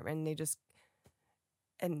fire department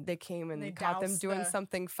and they came and they caught them doing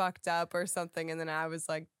something fucked up or something, and then I was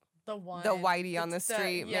like the whitey on the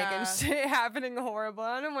street making shit happening horrible.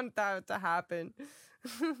 I don't want that to happen.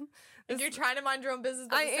 And you're trying to mind your own business,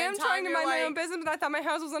 but I am trying to mind my own business, but I thought my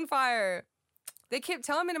house was on fire. They kept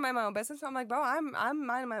telling me to mind my own business. So I'm like, bro, I'm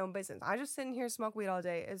minding my own business. I just sit in here and smoke weed all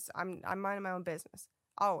day. I'm minding my own business.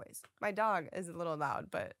 Always. My dog is a little loud,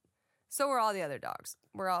 but so are all the other dogs.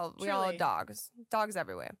 We all dogs. Dogs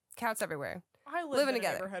everywhere. Cats everywhere. I live in a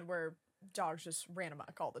neighborhood where dogs just ran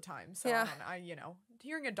amok all the time. So yeah.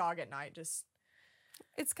 Hearing a dog at night just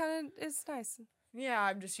it's nice. Yeah,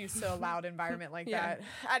 I'm just used to a loud environment like that.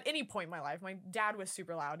 At any point in my life, my dad was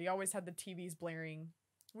super loud. He always had the TVs blaring.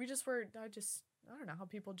 I don't know how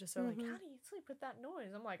people just are like, how do you sleep with that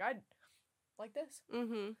noise? I'm like, I like this.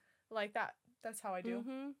 Mm-hmm. Like that. That's how I do.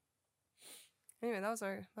 Mm-hmm. Anyway, that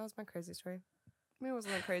was my crazy story. I mean, it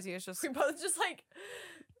wasn't that crazy. It's just we both just like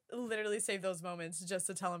literally save those moments just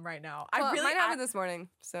to tell him right now. Mine happened this morning,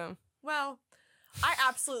 so. Well, I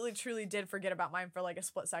absolutely truly did forget about mine for like a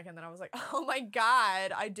split second. Then I was like, oh my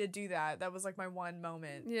God, I did do that. That was like my one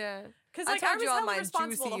moment. Yeah. Because like, I told you all my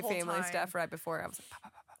juicy family stuff right before. I was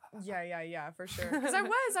like, Yeah, for sure. Because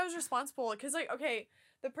I was responsible. Because like, okay,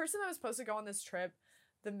 the person that was supposed to go on this trip,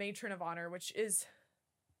 the matron of honor, which is,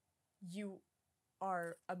 you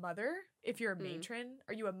are a mother. If you're a matron,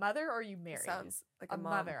 are you a mother or are you married? Sounds like a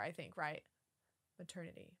mom. Mother, I think, right?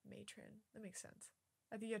 Maternity, matron. That makes sense.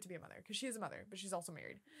 I think you have to be a mother because she is a mother, but she's also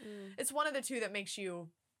married. It's one of the two that makes you.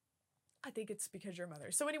 I think it's because you're a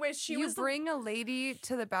mother. So, anyways, you bring a lady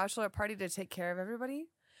to the bachelorette party to take care of everybody.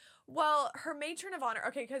 Well, her matron of honor.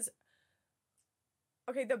 Okay,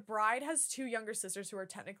 the bride has 2 younger sisters who are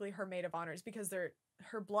technically her maid of honors because they're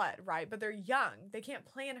her blood, right? But they're young. They can't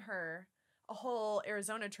plan her a whole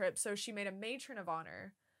Arizona trip, so she made a matron of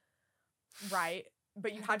honor, right?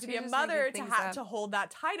 But you have to be a mother to hold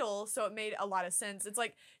that title, so it made a lot of sense. It's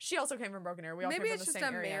like she also came from Broken Arrow. We all came from the same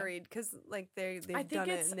area. Maybe it's just married because like they've done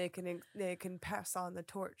it and they can pass on the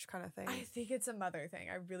torch kind of thing. I think it's a mother thing.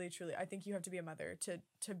 I really truly I think you have to be a mother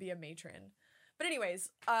to be a matron. But anyways,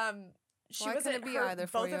 she wasn't either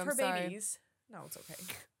for both of her babies. No, it's okay.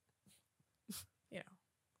 You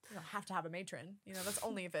don't have to have a matron. That's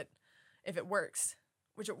only if it works,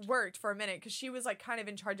 which it worked for a minute because she was like kind of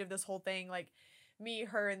in charge of this whole thing, like. Me,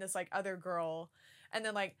 her, and this like other girl, and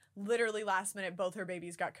then like literally last minute both her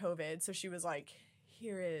babies got COVID, so she was like,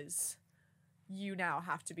 you now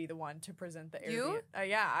have to be the one to present the Airbnb.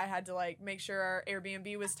 I had to like make sure our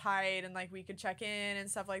Airbnb was tight and like we could check in and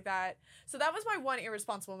stuff like that. So that was my one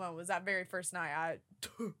irresponsible moment, was that very first night.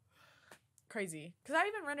 Crazy, because I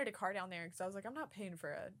even rented a car down there because I was like, I'm not paying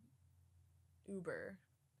for a Uber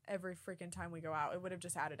every freaking time we go out. It would have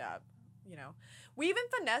just added up. We even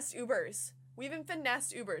finessed Ubers.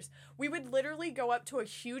 We would literally go up to a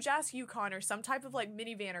huge ass Yukon or some type of like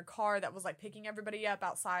minivan or car that was like picking everybody up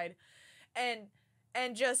outside and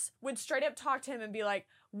just would straight up talk to him and be like,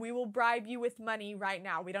 we will bribe you with money right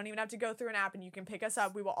now. We don't even have to go through an app and you can pick us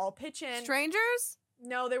up. We will all pitch in. Strangers?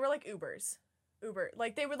 No, they were like Ubers. Uber.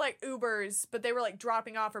 Like, they would, like, Ubers, but they were, like,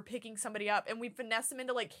 dropping off or picking somebody up. And we finessed them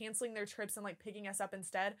into, like, canceling their trips and, like, picking us up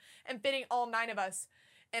instead. And fitting all 9 of us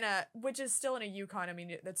in which is still in a Yukon. I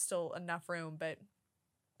mean, that's still enough room, but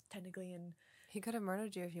technically in... He could have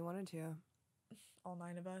murdered you if he wanted to. All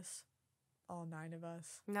 9 of us. All 9 of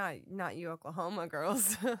us. Not you Oklahoma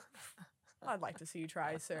girls. I'd like to see you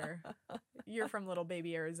try, sir. You're from little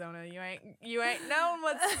baby Arizona. You ain't known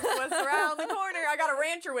what's around the corner. I got a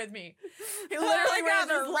rancher with me. He literally ran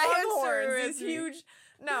these Longhorns, these huge.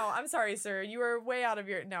 No, I'm sorry, sir. You were way out of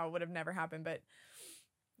your. No, it would have never happened. But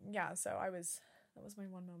yeah, so that was my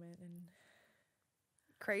one moment and.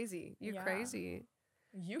 Crazy, crazy.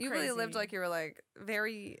 You crazy. Really lived like you were like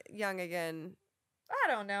very young again. I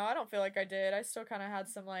don't know. I don't feel like I did. I still kind of had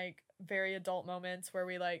some like very adult moments where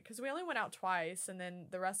we like, because we only went out twice and then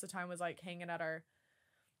the rest of the time was like hanging at our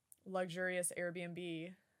luxurious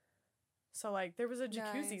Airbnb. So like there was a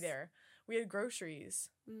jacuzzi there. We had groceries.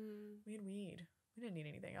 We had weed. We didn't need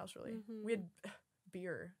anything else really. We had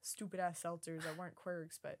beer, stupid ass seltzers that weren't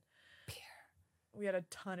quirks, but beer. We had a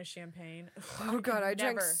ton of champagne. Oh God, I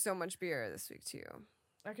drank so much beer this week too.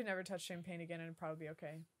 I could never touch champagne again and it'd probably be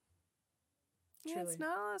okay. Yeah, truly.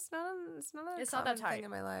 It's not that tight thing in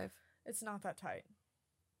my life. It's not that tight.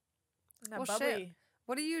 And that well, bubbly. Shit.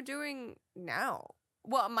 What are you doing now?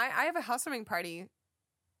 Well, I have a housewarming party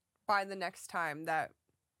by the next time that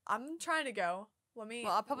I'm trying to go.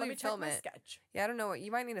 I'll probably film it. Sketch. Yeah, I don't know what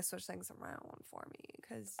you might need to switch things around for me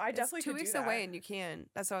because I definitely it's 2 weeks away and you can.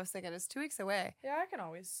 That's what I was thinking. It's 2 weeks away. Yeah, I can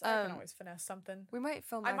always finesse something. We might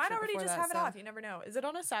film. I might already just have it off. You never know. Is it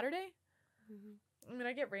on a Saturday? I mean,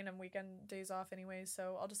 I get random weekend days off anyways,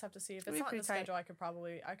 so I'll just have to see. If it's not in the schedule, I could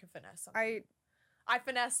finesse something. I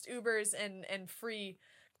finessed Ubers and free.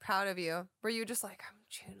 Proud of you. Were you just like, I'm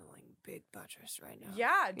channeling Big Buttress right now?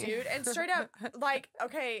 Yeah, dude. And straight up, like,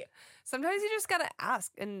 okay. Sometimes you just gotta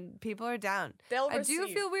ask, and people are down. They'll receive. I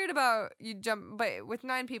do feel weird about you jump, but with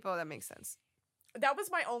 9 people, that makes sense. That was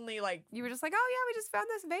my only, like... You were just like, oh, yeah, we just found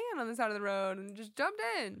this van on the side of the road and just jumped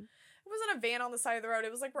in. It wasn't a van on the side of the road.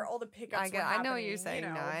 It was like where all the pickups were happening. I know what you're saying. I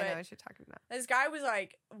know what you're talking about. This guy was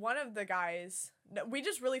like, one of the guys, we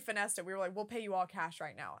just really finessed it. We were like, we'll pay you all cash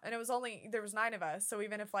right now. And it was there was 9 of us. So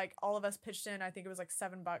even if like all of us pitched in, I think it was like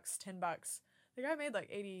 $7, $10. The guy made like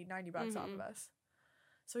 $80, $90 off of us.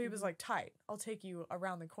 So he was like, tight. I'll take you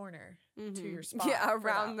around the corner to your spot. Yeah,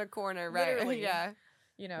 around the corner, right? Literally. Yeah.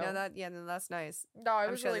 You know. No, that's nice. No, it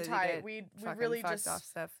was really tight. We really just off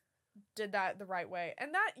stuff. Did that the right way.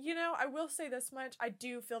 And that, you know, I will say this much. I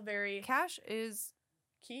do feel very... Cash is...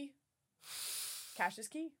 Key. Cash is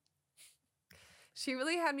key. She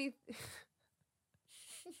really had me...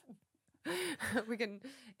 We can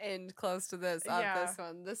end close to this on this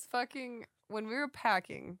one. This fucking... When we were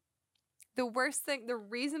packing, the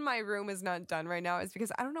reason my room is not done right now is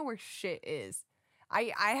because I don't know where shit is.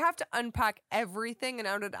 I have to unpack everything in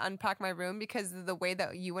order to unpack my room because of the way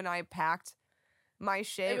that you and I packed my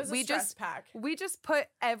shit. It was a stress pack. We just put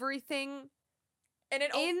everything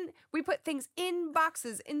we put things in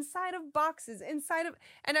boxes, inside of boxes, and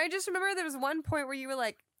I just remember there was one point where you were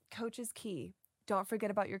like, Coach is key. Don't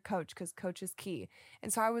forget about your coach because Coach is key.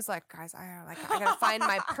 And so I was like, guys, I gotta find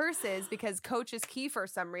my purses because Coach is key for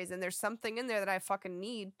some reason. There's something in there that I fucking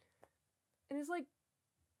need. And it's like,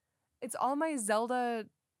 it's all my Zelda.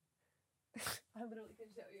 I literally can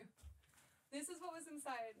show you. This is what was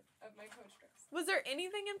inside of my Coach dress. Was there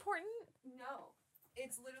anything important? No.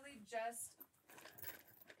 It's literally just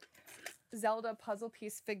Zelda puzzle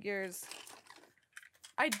piece figures.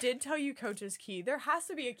 I did tell you Coach's key. There has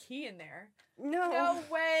to be a key in there. No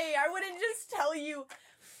way. I wouldn't just tell you,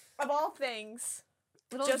 of all things.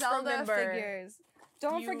 Little just Zelda figures.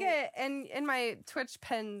 Don't forget, and in my Twitch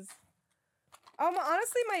pins.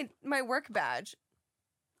 Honestly, my work badge.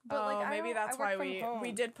 But maybe that's why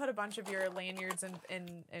we did put a bunch of your lanyards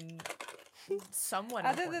in somewhat.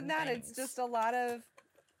 Other than that, things. It's just a lot of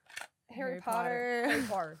Harry Potter. Harry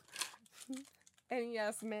Potter. And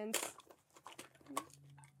yes, mints.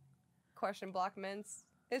 Question block mints.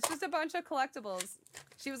 It's just a bunch of collectibles.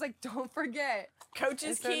 She was like, "Don't forget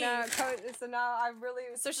Coach's key." So now I really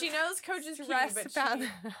she knows Coach's key, but she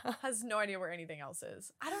has no idea where anything else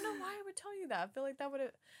is. I don't know why I would tell you that. I feel like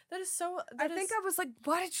that is so. I think I was like,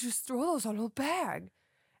 "Why did you just throw those on a bag?"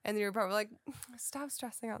 And you're probably like, "Stop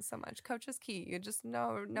stressing out so much. Coach's key. You just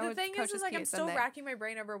know. The thing is like I'm still racking my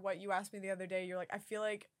brain over what you asked me the other day. You're like, I feel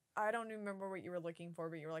like. I don't remember what you were looking for,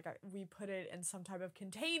 but you were like, we put it in some type of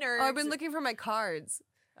container. Oh, I've been looking for my cards.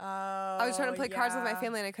 Oh, I was trying to play cards with my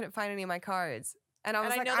family and I couldn't find any of my cards. And I was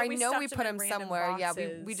like, I know we put them somewhere. Boxes.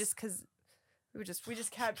 Yeah, we just, because We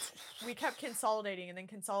just kept consolidating and then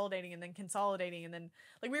consolidating and then consolidating and then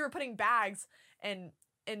like we were putting bags and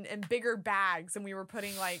bigger bags and we were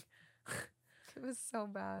putting like it was so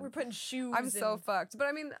bad. We're putting shoes. I'm so fucked. But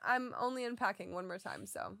I mean, I'm only unpacking one more time,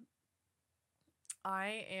 so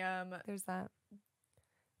I am. There's that.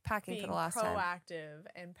 Packing being for the last time. Proactive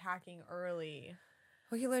and packing early.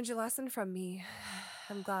 Well, you learned your lesson from me.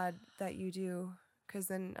 I'm glad that you do, because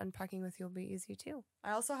then unpacking with you will be easy too.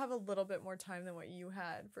 I also have a little bit more time than what you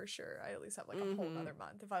had for sure. I at least have like a whole other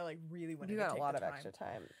month if I like really wanted to take the time. You got a lot of extra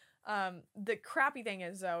time. The crappy thing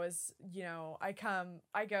is though is, you know, I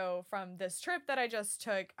go from this trip that I just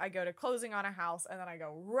took, I go to closing on a house, and then I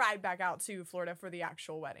go right back out to Florida for the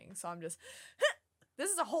actual wedding. So I'm just,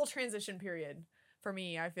 this is a whole transition period for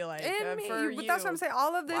me, I feel like. For you. That's what I'm saying.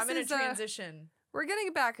 All of this I'm in a transition. We're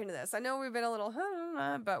getting back into this. I know we've been a little,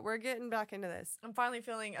 but we're getting back into this. I'm finally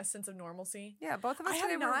feeling a sense of normalcy. Yeah, both of us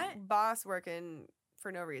today were boss working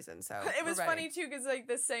for no reason, so it was funny too, because like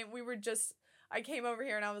I came over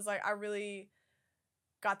here and I was like, I really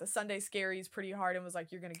got the Sunday scaries pretty hard and was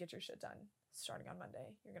like, you're gonna get your shit done starting on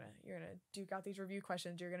Monday. You're gonna duke out these review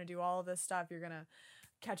questions. You're gonna do all of this stuff. You're gonna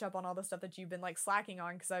catch up on all the stuff that you've been like slacking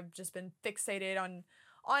on, because I've just been fixated on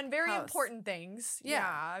very important things. Yeah,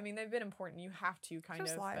 I mean they've been important. You have to kind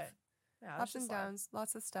of. Life. But yeah, ups and downs,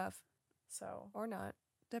 lots of stuff. So or not,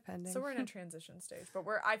 depending. So we're in a transition stage, but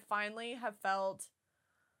I finally have felt.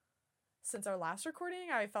 Since our last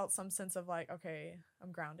recording, I felt some sense of like, okay,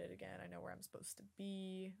 I'm grounded again. I know where I'm supposed to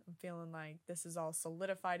be. I'm feeling like this is all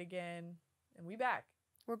solidified again. And we're back.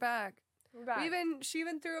 We're back. She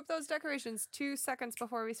even threw up those decorations 2 seconds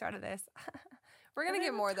before we started this. We're going to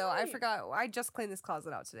get more, though. I forgot. I just cleaned this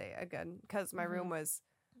closet out today again because my room was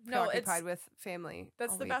preoccupied with family.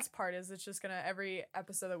 That's the best part is it's just going to, every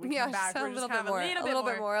episode that we come back, we're just going to have a little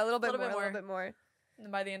bit more.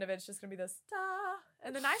 And by the end of it, it's just going to be this, da.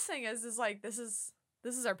 And the nice thing is like, this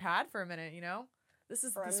is our pad for a minute, you know? This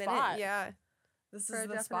is the spot. Yeah. This is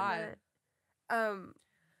the spot.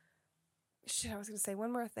 Shit, I was going to say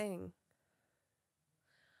one more thing.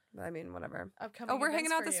 But I mean, whatever. Upcoming we're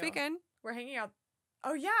hanging out this weekend. We're hanging out.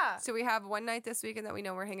 Oh, yeah. So we have one night this weekend that we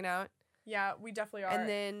know we're hanging out. Yeah, we definitely are. And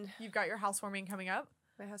then you've got your housewarming coming up.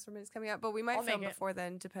 My housewarming is coming up, but we might film before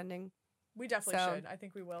then, depending. We definitely should. I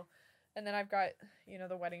think we will. And then I've got, you know,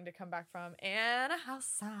 the wedding to come back from and a house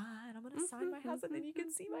sign. I'm going to sign my house and then you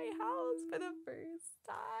can see my house for the first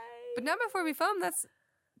time. But not before we film. That's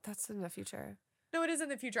in the future. No, it is in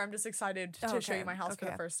the future. I'm just excited to show you my house for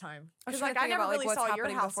the first time. Because like I never really saw your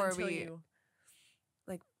house until you.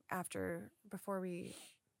 Like before we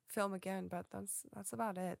film again, but that's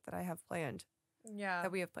about it that I have planned. Yeah.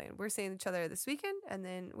 That we have planned. We're seeing each other this weekend and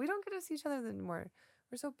then we don't get to see each other anymore.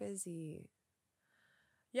 We're so busy.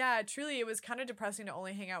 Yeah, truly, it was kind of depressing to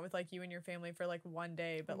only hang out with, like, you and your family for, like, one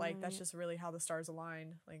day. But, like, that's just really how the stars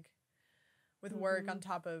align. Like, with work on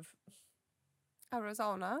top of...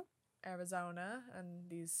 Arizona, and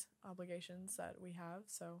these obligations that we have.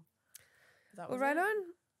 So, that was right on.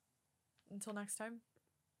 Until next time.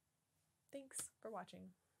 Thanks for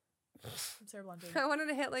watching. I'm Sarah Blunted. I wanted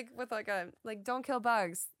to hit, don't kill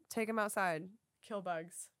bugs. Take them outside. Kill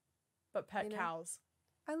bugs. But pet cows.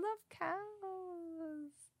 I love cows.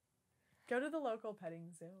 Go to the local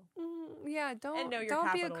petting zoo. Yeah, don't be a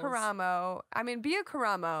capitals. Karamo. I mean, be a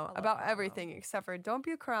Karamo about everything except for don't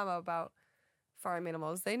be a Karamo about farm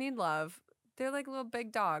animals. They need love. They're like little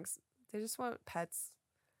big dogs. They just want pets.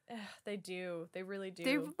 They do. They really do.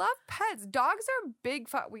 They love pets. Dogs are big.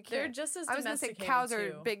 They're just as domesticated. I was gonna say cows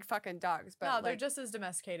are big fucking dogs, but no, they're just as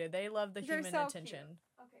domesticated. They love the human attention.